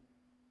evil,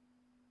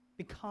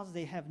 because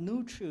they have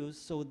no truth,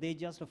 so they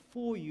just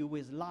fool you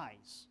with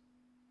lies.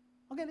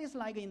 Okay, it's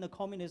like in the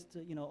communist,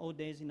 old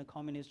days in the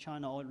communist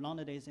China, or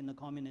nowadays in the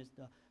communist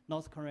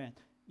North Korea.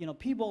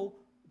 People,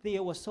 they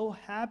were so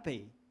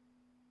happy,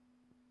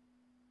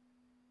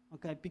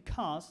 okay,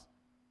 because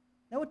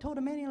they were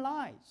told many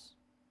lies,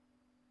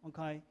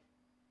 okay?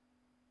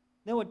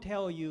 They would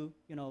tell you,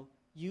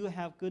 you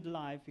have good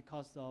life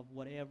because of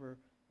whatever,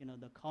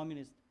 the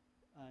communist,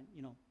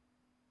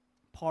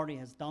 party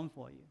has done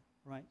for you,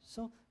 right?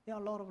 So there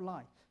are a lot of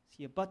lies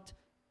here. But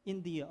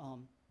in the,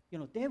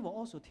 devil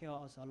also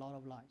tell us a lot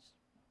of lies,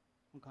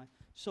 okay?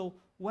 So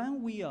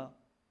when we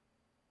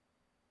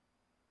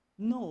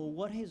know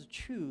what is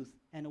truth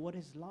and what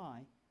is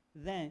lie,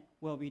 then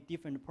we'll be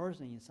different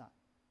person inside,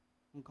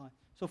 okay?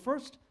 So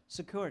first,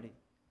 security.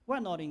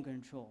 We're not in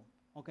control,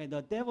 okay?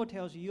 The devil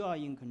tells you are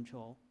in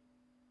control,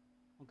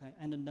 okay?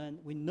 And then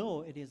we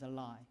know it is a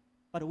lie.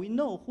 But we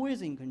know who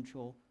is in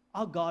control.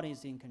 Our God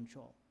is in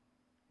control.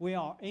 We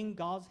are in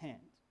God's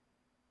hands.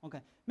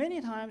 Okay.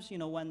 Many times,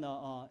 when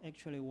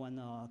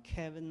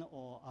Kevin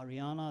or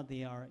Ariana,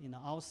 they are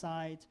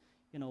outside,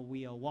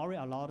 we worry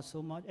a lot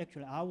so much.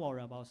 Actually, I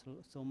worry about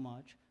so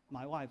much.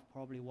 My wife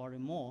probably worry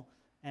more.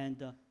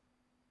 And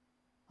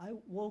I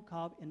woke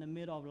up in the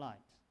middle of night.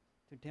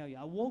 To tell you,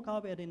 I woke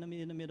up in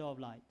the middle of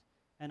night,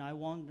 and I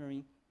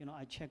wondering.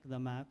 I check the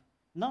map.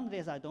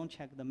 Nowadays, I don't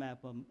check the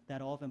map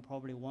that often,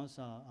 probably once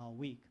a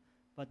week.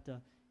 But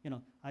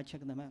I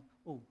check the map.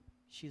 Oh,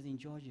 she's in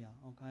Georgia,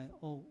 okay?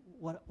 Oh,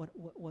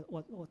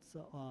 what's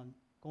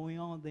going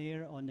on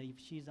there? Or if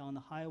she's on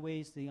the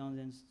highways,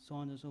 and so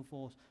on and so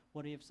forth.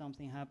 What if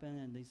something happened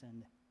and this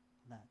and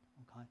that,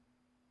 okay?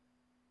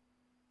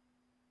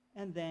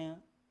 And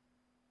then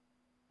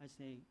I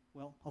say,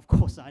 well, of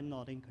course I'm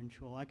not in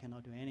control. I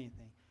cannot do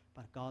anything,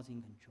 but God's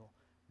in control.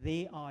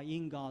 They are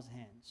in God's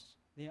hands.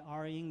 They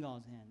are in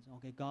God's hands,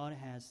 okay? God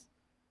has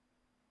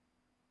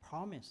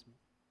promised me,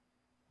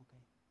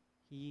 okay?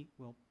 He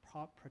will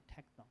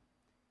protect them.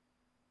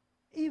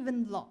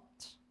 Even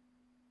Lot,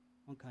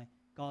 okay,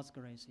 God's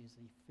grace is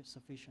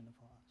sufficient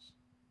for us.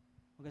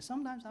 Okay,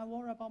 sometimes I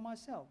worry about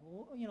myself.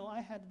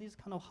 I had this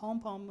kind of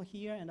hump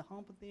here and a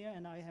hump there,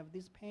 and I have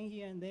this pain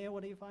here and there.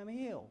 What if I'm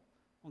ill?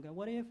 Okay,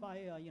 what if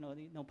I,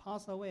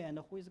 pass away, and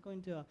who is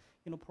going to,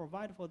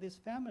 provide for this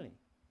family?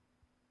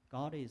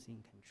 God is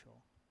in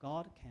control.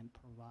 God can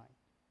provide.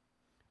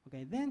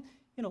 Okay, then,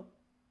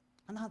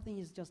 another thing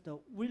is just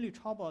really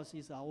trouble us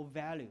is our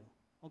value.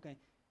 Okay,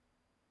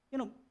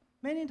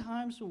 many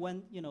times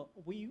when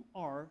we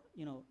are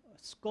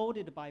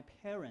scolded by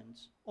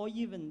parents, or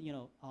even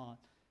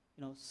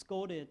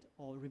scolded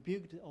or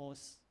rebuked or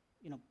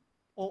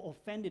or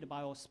offended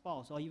by our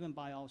spouse, or even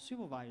by our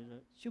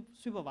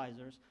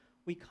supervisors,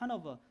 we kind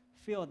of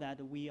feel that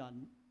we are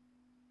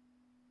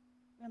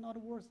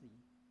not worthy,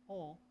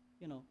 or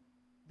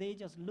they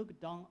just look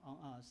down on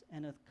us,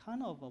 and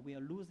kind of we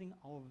are losing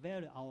our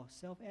value, our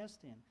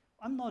self-esteem.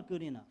 I'm not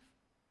good enough.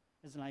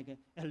 It's like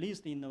at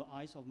least in the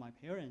eyes of my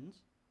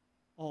parents,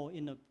 or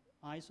in the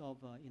eyes of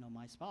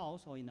my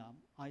spouse, or in the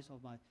eyes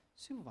of my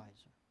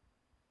supervisor.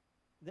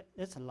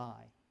 That's a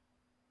lie.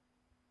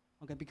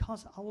 Okay,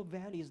 because our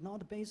value is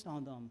not based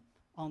on them,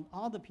 on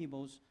other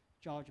people's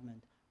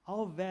judgment.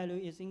 Our value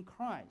is in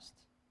Christ.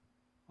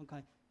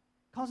 Okay?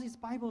 Because His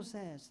Bible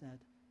says that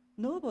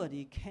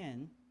nobody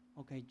can,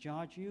 okay,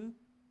 judge you.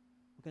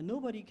 Okay,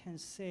 nobody can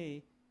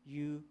say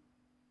you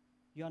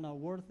are not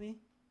worthy.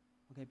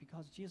 Okay,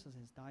 because Jesus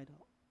has died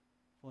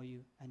for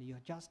you and you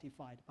are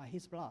justified by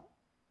His blood.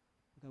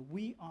 Okay,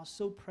 we are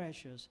so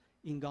precious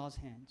in God's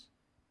hands.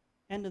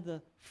 And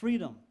the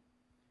freedom.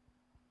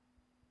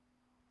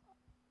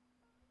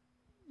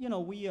 You know,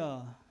 we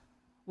are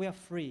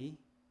free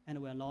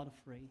and we are not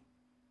free.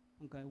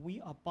 Okay,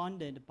 we are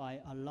bonded by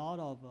a lot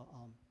of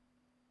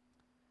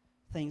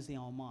things in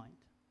our mind.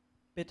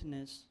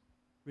 Bitterness,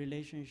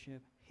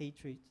 relationship,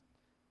 hatred,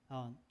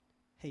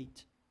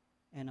 hate,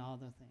 and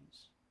other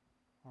things.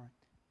 All right,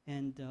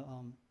 and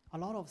a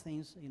lot of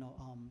things, you know,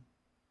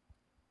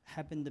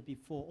 happened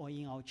before or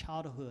in our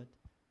childhood,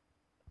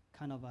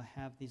 kind of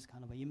have this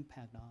kind of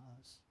impact on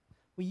us.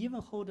 We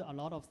even hold a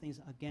lot of things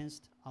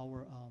against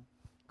our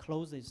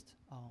closest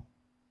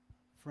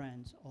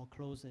friends or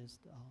closest,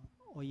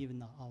 or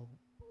even our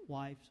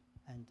wives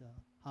and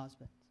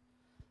husbands.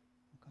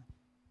 Okay,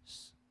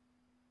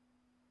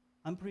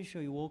 I'm pretty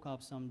sure you woke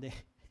up someday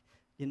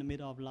in the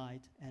middle of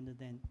night and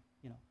then,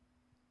 you know,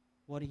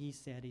 what he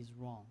said is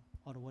wrong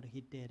or what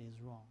he did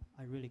is wrong.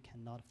 I really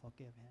cannot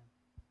forgive him.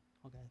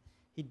 Okay,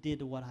 he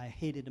did what I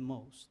hated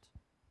most.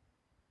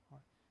 All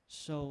right.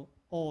 So,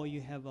 or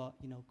you have a,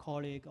 you know,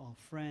 colleague or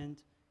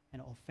friend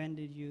and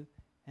offended you,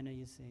 and then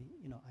you say,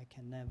 you know, I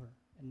can never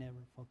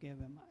forgive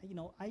him. You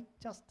know, I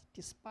just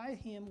despise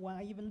him when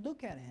I even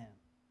look at him.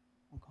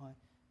 Okay,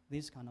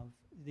 this kind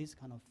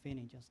of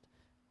feeling just.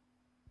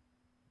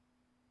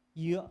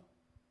 You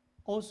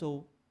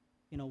also,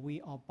 you know,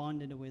 we are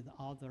bonded with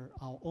our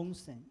own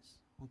sins.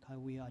 Okay,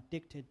 we are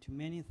addicted to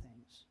many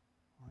things.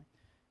 Right?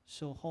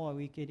 So how are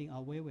we getting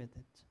away with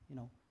it? You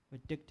know, we're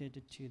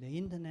addicted to the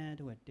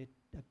internet. We're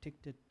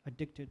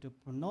addicted to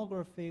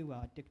pornography.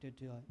 We're addicted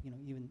to you know,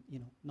 even, you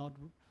know, not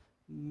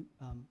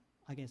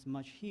I guess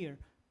much here,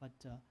 but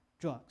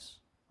drugs.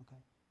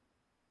 Okay.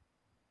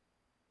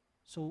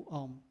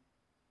 So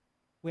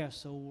we are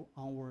so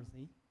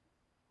unworthy.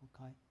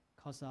 Okay,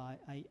 because I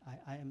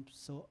am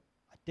so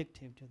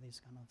addictive to this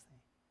kind of thing.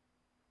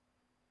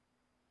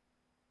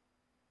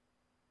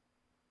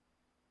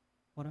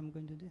 What am I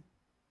going to do?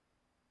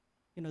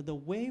 You know, the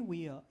way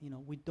we are, you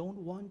know, we don't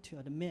want to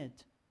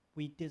admit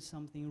we did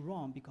something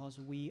wrong because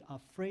we are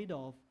afraid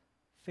of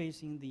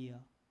facing the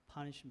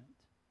punishment.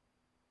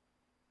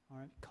 All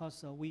right,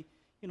 because we,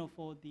 you know,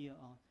 for the, you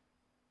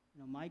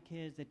know, my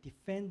kids, they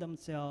defend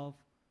themselves.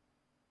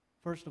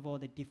 First of all,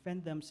 they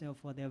defend themselves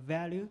for their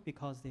value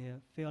because they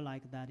feel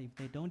like that if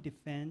they don't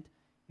defend,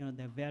 you know,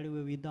 their value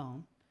will be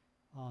down.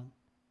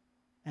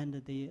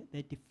 And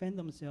they defend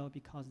themselves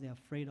because they're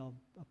afraid of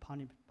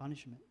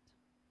punishment.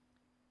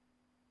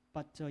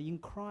 But in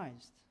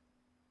Christ,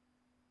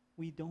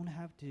 we don't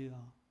have to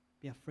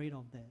be afraid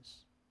of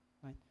this,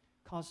 right?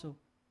 Because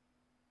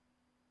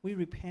we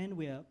repent,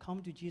 we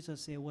come to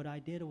Jesus, say what I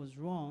did was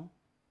wrong,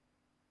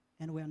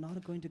 and we are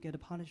not going to get a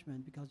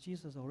punishment because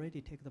Jesus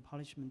already took the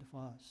punishment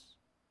for us.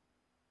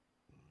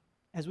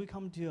 As we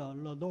come to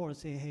the Lord,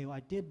 say, hey, I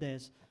did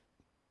this,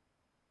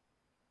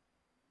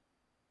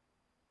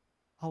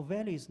 our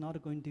value is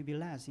not going to be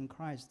less in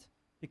Christ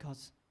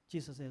because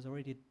Jesus has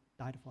already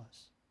died for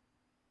us.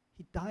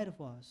 He died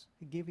for us.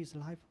 He gave his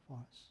life for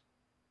us.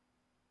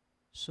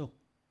 So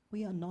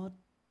we are not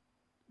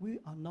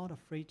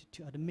afraid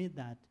to admit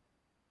that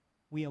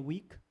we are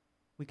weak.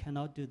 We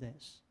cannot do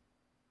this.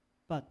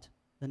 But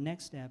the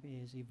next step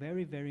is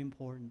very, very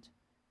important.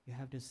 You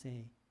have to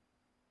say,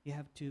 you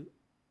have to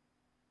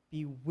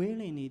be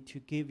willing to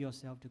give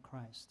yourself to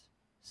Christ.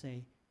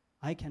 Say,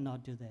 I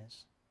cannot do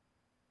this.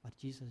 But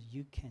Jesus,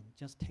 you can.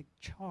 Just take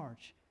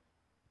charge.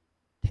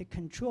 Take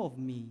control of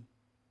me.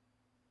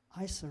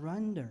 I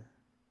surrender.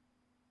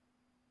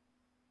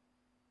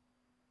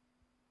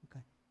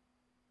 Okay.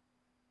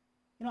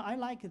 You know, I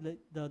like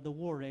the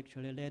word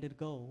actually, let it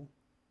go.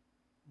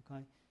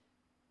 Okay.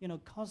 You know,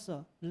 because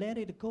let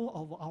it go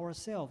of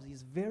ourselves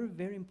is very,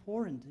 very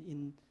important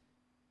in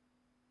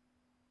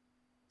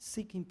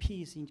seeking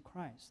peace in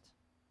Christ.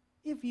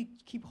 If you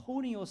keep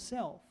holding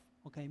yourself,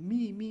 okay,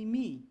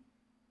 me,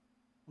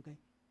 okay,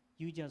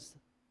 you just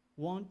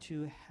want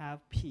to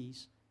have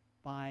peace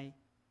by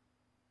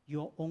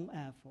your own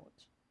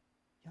effort.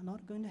 You're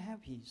not going to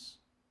have peace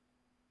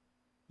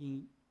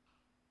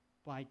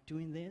by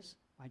doing this,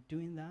 by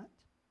doing that,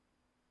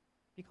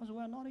 because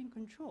we're not in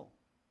control.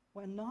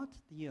 We're not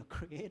the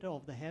creator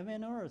of the heaven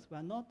and earth.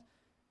 We're not,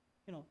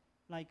 you know,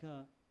 like,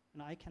 you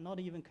know, I cannot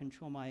even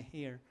control my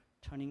hair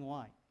turning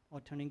white or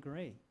turning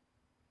gray.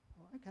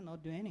 I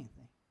cannot do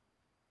anything.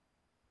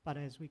 But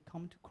as we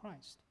come to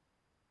Christ,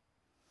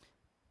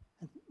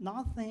 and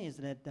another thing is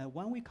that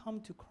when we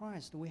come to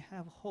Christ, we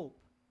have hope.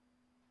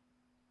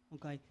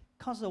 Okay?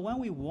 Because when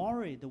we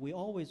worried, we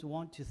always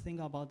want to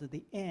think about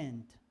the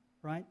end,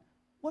 right?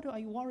 What are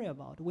you worried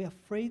about? We're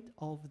afraid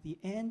of the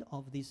end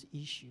of this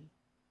issue.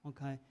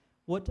 Okay?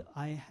 What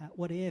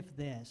if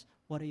this?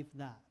 What if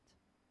that?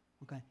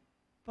 Okay?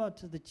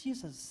 But the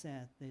Jesus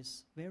said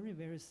this very,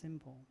 very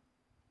simple.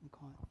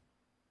 Okay.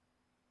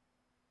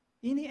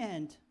 In the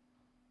end,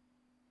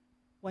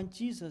 when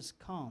Jesus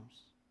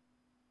comes,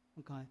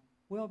 okay,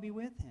 we'll be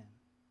with him.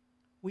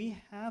 We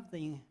have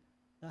the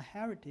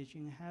heritage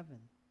in heaven.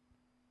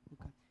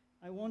 Okay.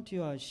 I want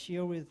to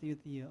share with you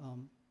the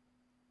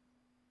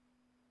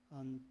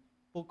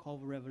book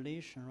of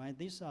Revelation, right?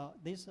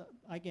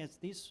 I guess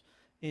this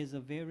is a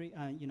very,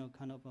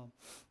 kind of a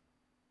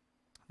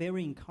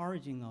very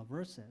encouraging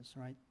verses,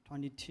 right?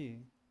 22.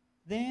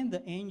 Then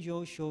the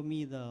angel showed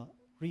me the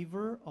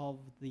river of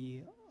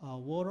the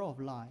water of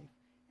life,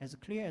 as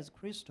clear as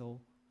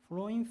crystal,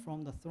 flowing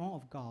from the throne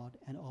of God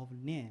and of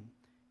Lamb,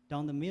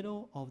 down the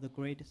middle of the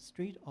great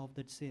street of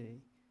the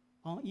city.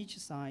 On each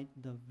side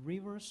the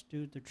river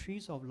stood the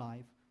trees of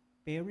life,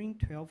 bearing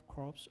 12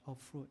 crops of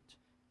fruit,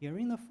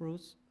 bearing the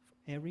fruits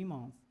every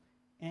month,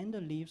 and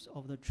the leaves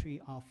of the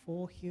tree are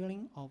for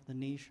healing of the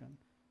nation.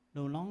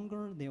 No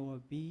longer there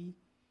will be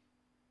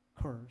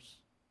curse.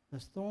 The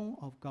throne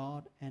of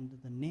God and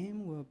the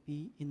Lamb will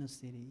be in the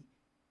city,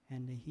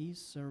 and his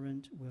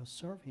servant will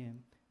serve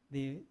him.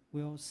 They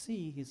will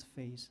see his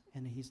face,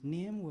 and his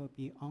name will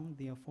be on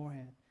their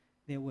forehead.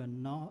 There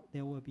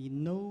will be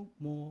no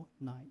more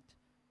night.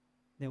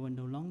 They will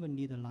no longer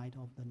need the light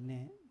of the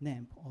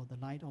lamp or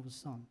the light of the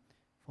sun,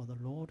 for the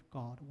Lord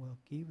God will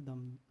give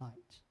them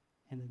light,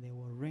 and they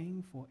will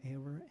reign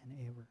forever and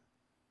ever.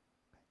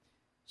 Okay.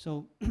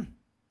 So,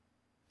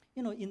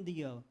 in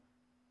the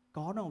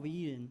Garden of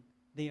Eden,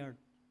 there are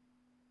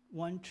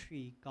one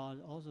tree.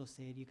 God also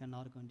said you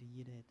cannot going to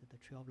eat it, the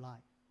tree of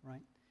life,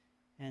 right?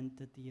 And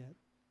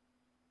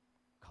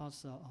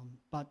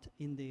but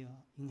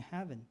in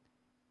heaven,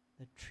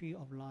 the tree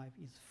of life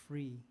is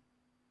free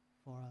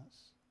for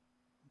us.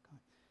 Okay,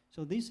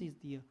 so this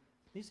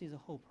is a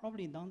hope.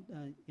 Probably don't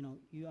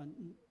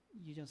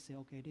you just say,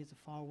 okay, it is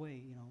far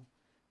away.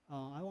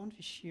 I want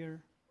to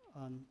share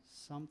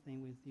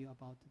something with you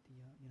about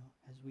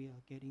as we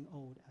are getting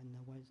old and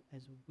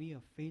as we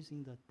are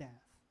facing the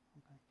death.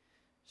 Okay,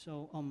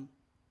 so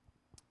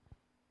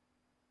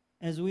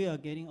as we are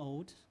getting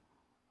old,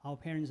 our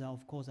parents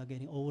of course are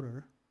getting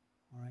older.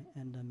 All right,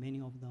 and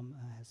many of them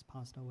has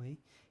passed away,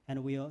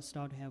 and we all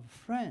start to have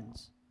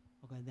friends,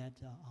 okay, that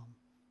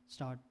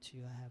start to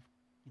have,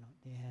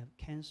 they have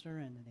cancer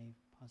and they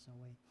pass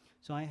away.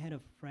 So I had a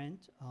friend,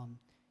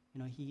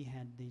 he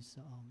had this,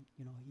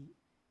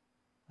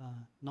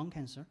 lung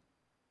cancer,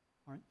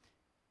 all right,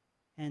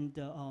 and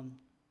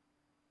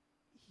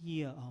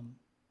he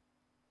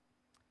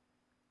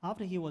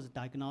after he was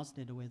diagnosed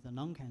with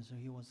lung cancer,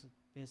 he was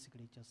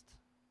basically just,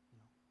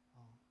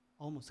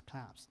 almost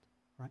collapsed,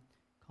 right?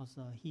 Because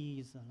he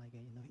is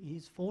in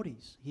his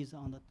 40s. He's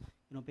on the,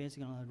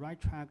 basically on the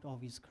right track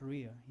of his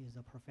career. He's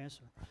a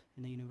professor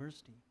in the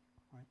university,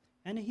 right?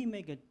 And he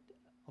make it,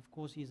 of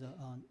course, he's a,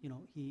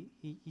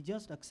 he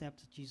just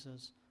accepted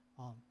Jesus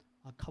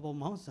a couple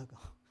months ago,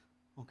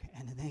 okay?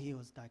 And then he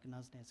was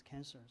diagnosed as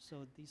cancer.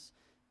 So this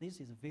is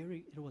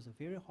it was a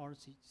very hard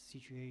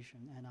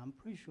situation, and I'm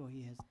pretty sure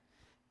he has,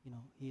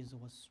 he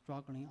was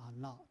struggling a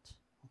lot,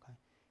 okay?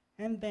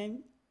 And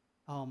then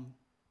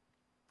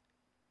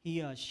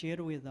he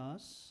shared with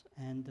us,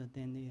 and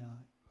then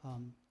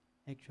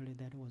actually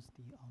that was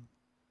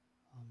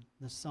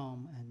the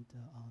psalm and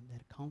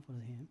that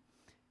comforted him,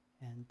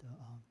 and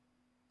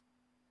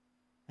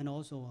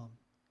also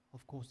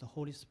of course the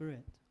Holy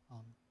Spirit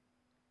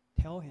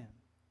tell him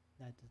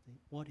that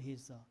what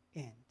his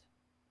end.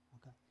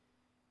 Okay,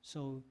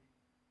 so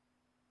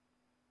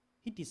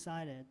he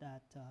decided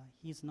that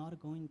he's not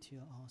going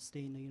to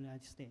stay in the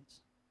United States.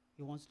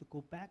 He wants to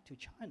go back to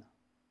China.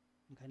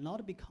 Okay,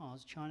 not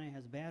because China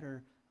has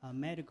better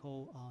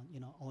medical,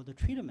 or the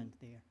treatment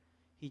there.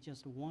 He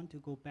just want to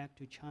go back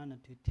to China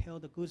to tell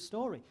the good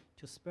story,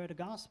 to spread the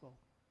gospel.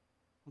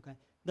 Okay,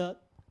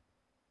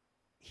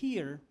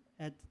 here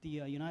at the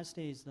United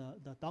States,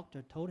 the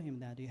doctor told him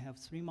that you have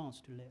 3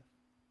 months to live.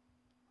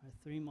 Right,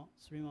 3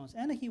 months,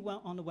 and he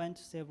underwent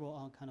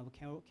several kind of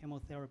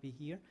chemotherapy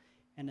here,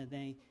 and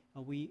then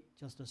we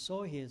just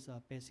saw his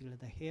basically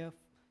the hair,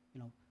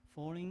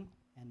 falling,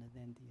 and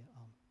then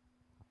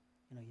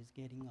he's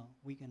getting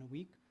weak and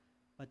weak,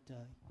 but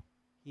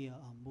he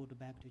moved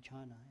back to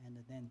China, and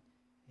then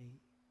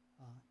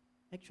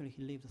actually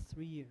he lived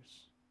 3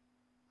 years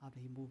after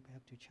he moved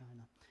back to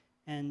China,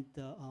 and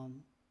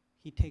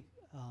he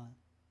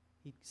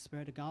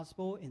spread the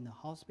gospel in the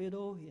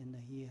hospital, and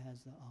he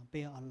has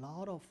bear a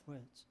lot of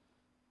fruits,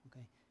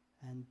 okay,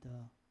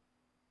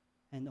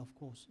 and of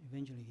course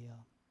eventually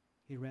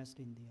he rests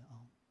in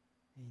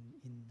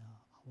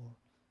our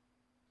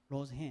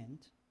Lord's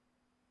hand.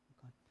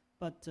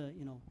 But,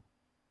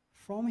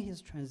 from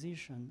his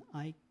transition,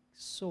 I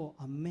saw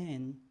a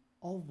man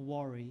of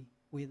worry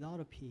without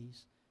a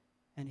peace,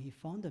 and he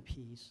found a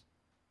peace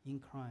in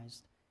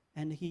Christ.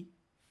 And he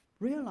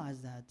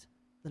realized that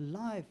the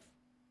life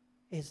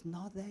is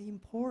not that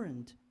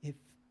important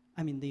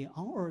the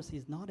on earth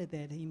is not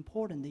that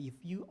important if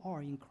you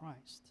are in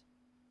Christ.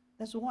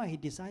 That's why he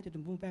decided to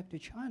move back to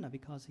China,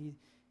 because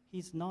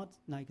he's not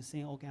like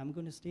saying, okay, I'm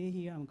going to stay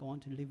here, I'm going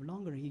to live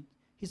longer.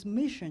 His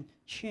mission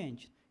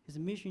changed. His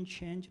mission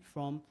changed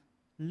from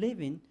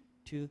living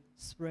to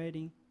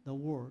spreading the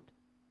word,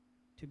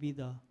 to be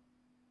the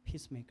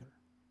peacemaker.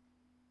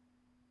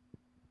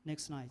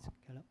 Next slide,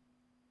 Caleb.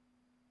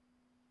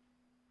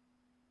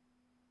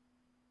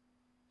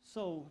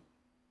 So,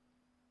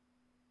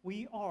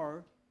 we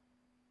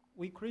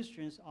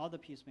Christians are the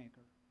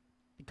peacemaker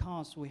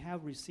because we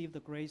have received the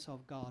grace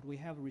of God. We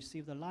have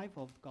received the life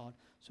of God.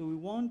 So we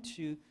want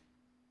to,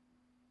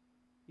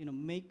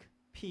 make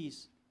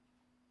peace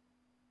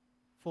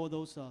for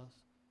those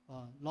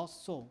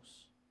lost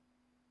souls.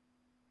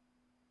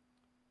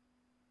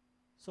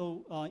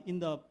 So in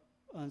the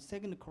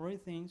 2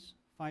 Corinthians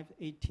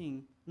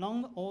 5:18,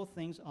 now all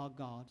things are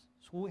God's,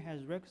 who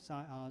has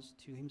reconciled us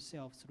to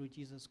himself through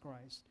Jesus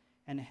Christ,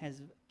 and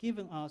has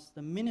given us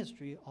the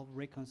ministry of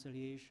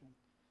reconciliation.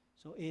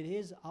 So it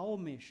is our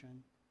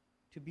mission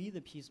to be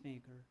the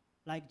peacemaker,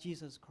 like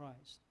Jesus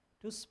Christ,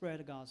 to spread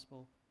the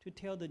gospel, to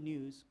tell the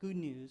news, good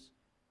news,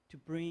 to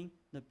bring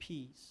the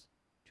peace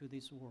to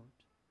this world.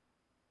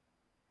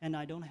 And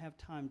I don't have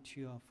time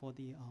to for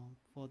the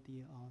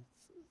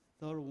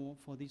third one,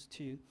 for these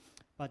two,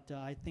 but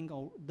I think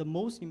the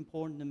most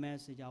important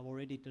message I've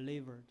already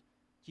delivered.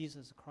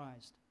 Jesus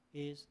Christ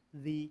is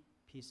the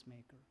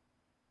peacemaker.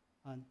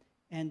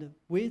 And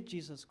with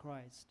Jesus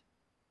Christ,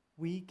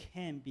 we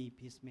can be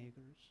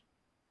peacemakers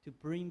to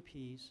bring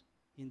peace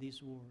in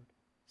this world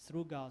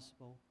through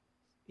gospel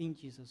in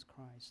Jesus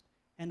Christ.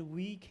 And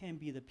we can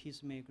be the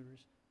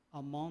peacemakers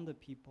among the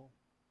people.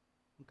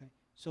 Okay.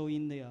 So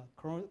in the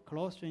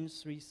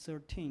Colossians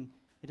 3:13,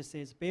 it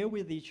says, bear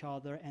with each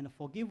other and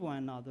forgive one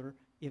another.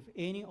 If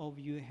any of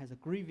you has a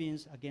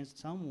grievance against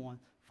someone,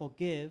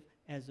 forgive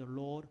as the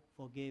Lord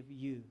forgave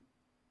you.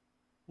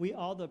 We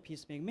are the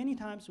peacemaker. Many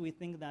times we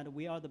think that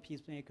we are the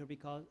peacemaker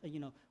because,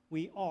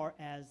 we are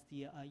as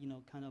the,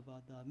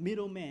 the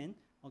middleman,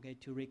 okay,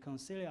 to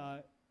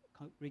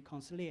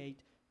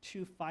reconciliate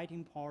two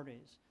fighting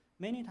parties.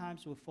 Many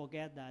times we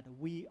forget that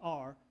we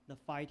are the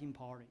fighting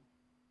party.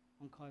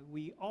 Okay,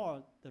 we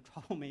are the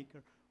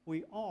troublemaker.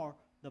 We are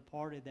the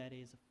party that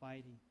is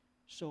fighting.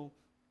 So,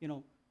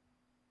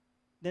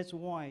 that's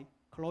why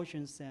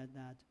Colossians said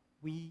that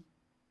we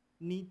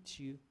need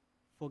to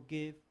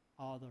forgive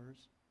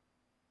others.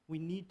 We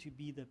need to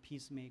be the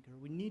peacemaker.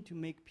 We need to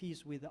make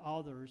peace with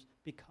others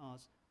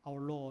because our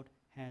Lord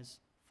has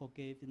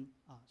forgiven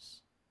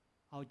us.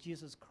 Our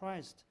Jesus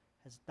Christ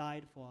has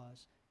died for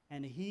us,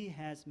 and he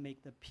has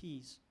made the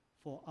peace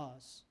for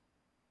us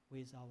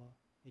with our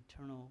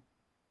eternal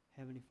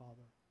Heavenly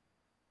Father.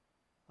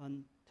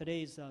 And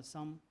today is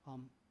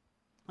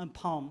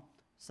Palm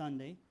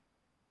Sunday,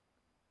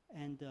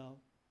 and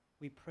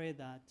we pray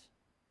that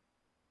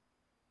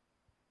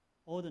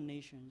all the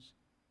nations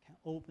can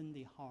open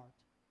their heart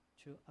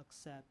to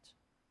accept,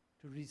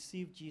 to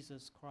receive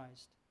Jesus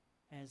Christ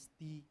as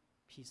the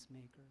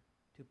peacemaker,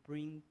 to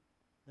bring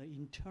the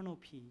eternal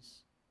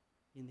peace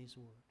in this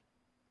world.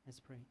 Let's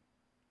pray.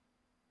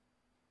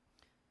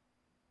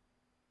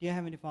 Dear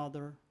Heavenly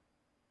Father,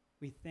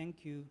 we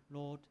thank you,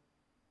 Lord,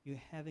 you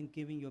haven't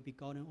given your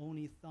begotten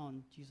only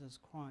Son, Jesus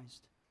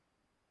Christ,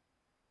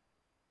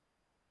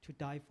 to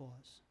die for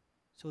us,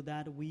 so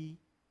that we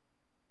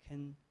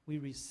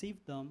receive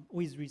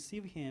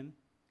him,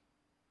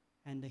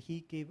 and he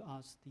gave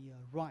us the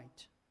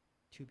right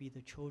to be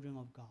the children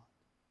of God.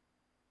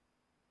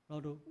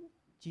 Lord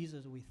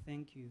Jesus, we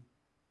thank you.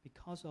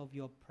 Because of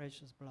your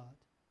precious blood,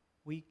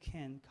 we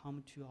can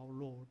come to our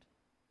Lord,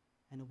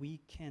 and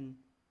we can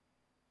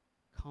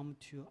come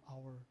to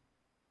our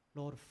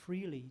Lord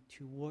freely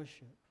to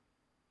worship,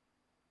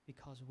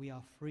 because we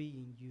are free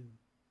in you.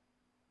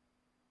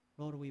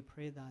 Lord, we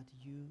pray that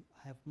you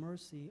have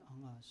mercy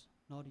on us.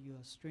 Lord, you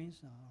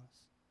strengthen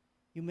us.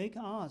 You make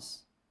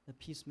us the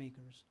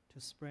peacemakers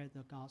to spread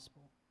the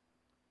gospel.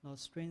 Lord,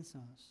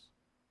 strengthen us.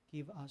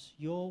 Give us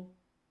your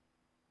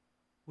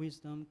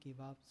wisdom. Give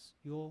us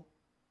your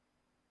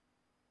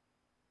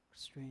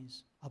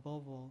strength.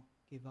 Above all,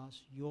 give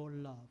us your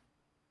love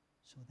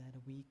so that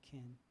we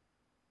can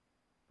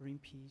bring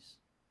peace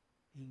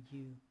in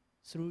you,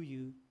 through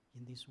you,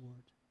 in this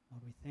world.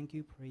 Lord, we thank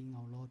you, pray in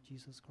our Lord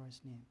Jesus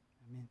Christ's name.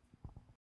 Amen.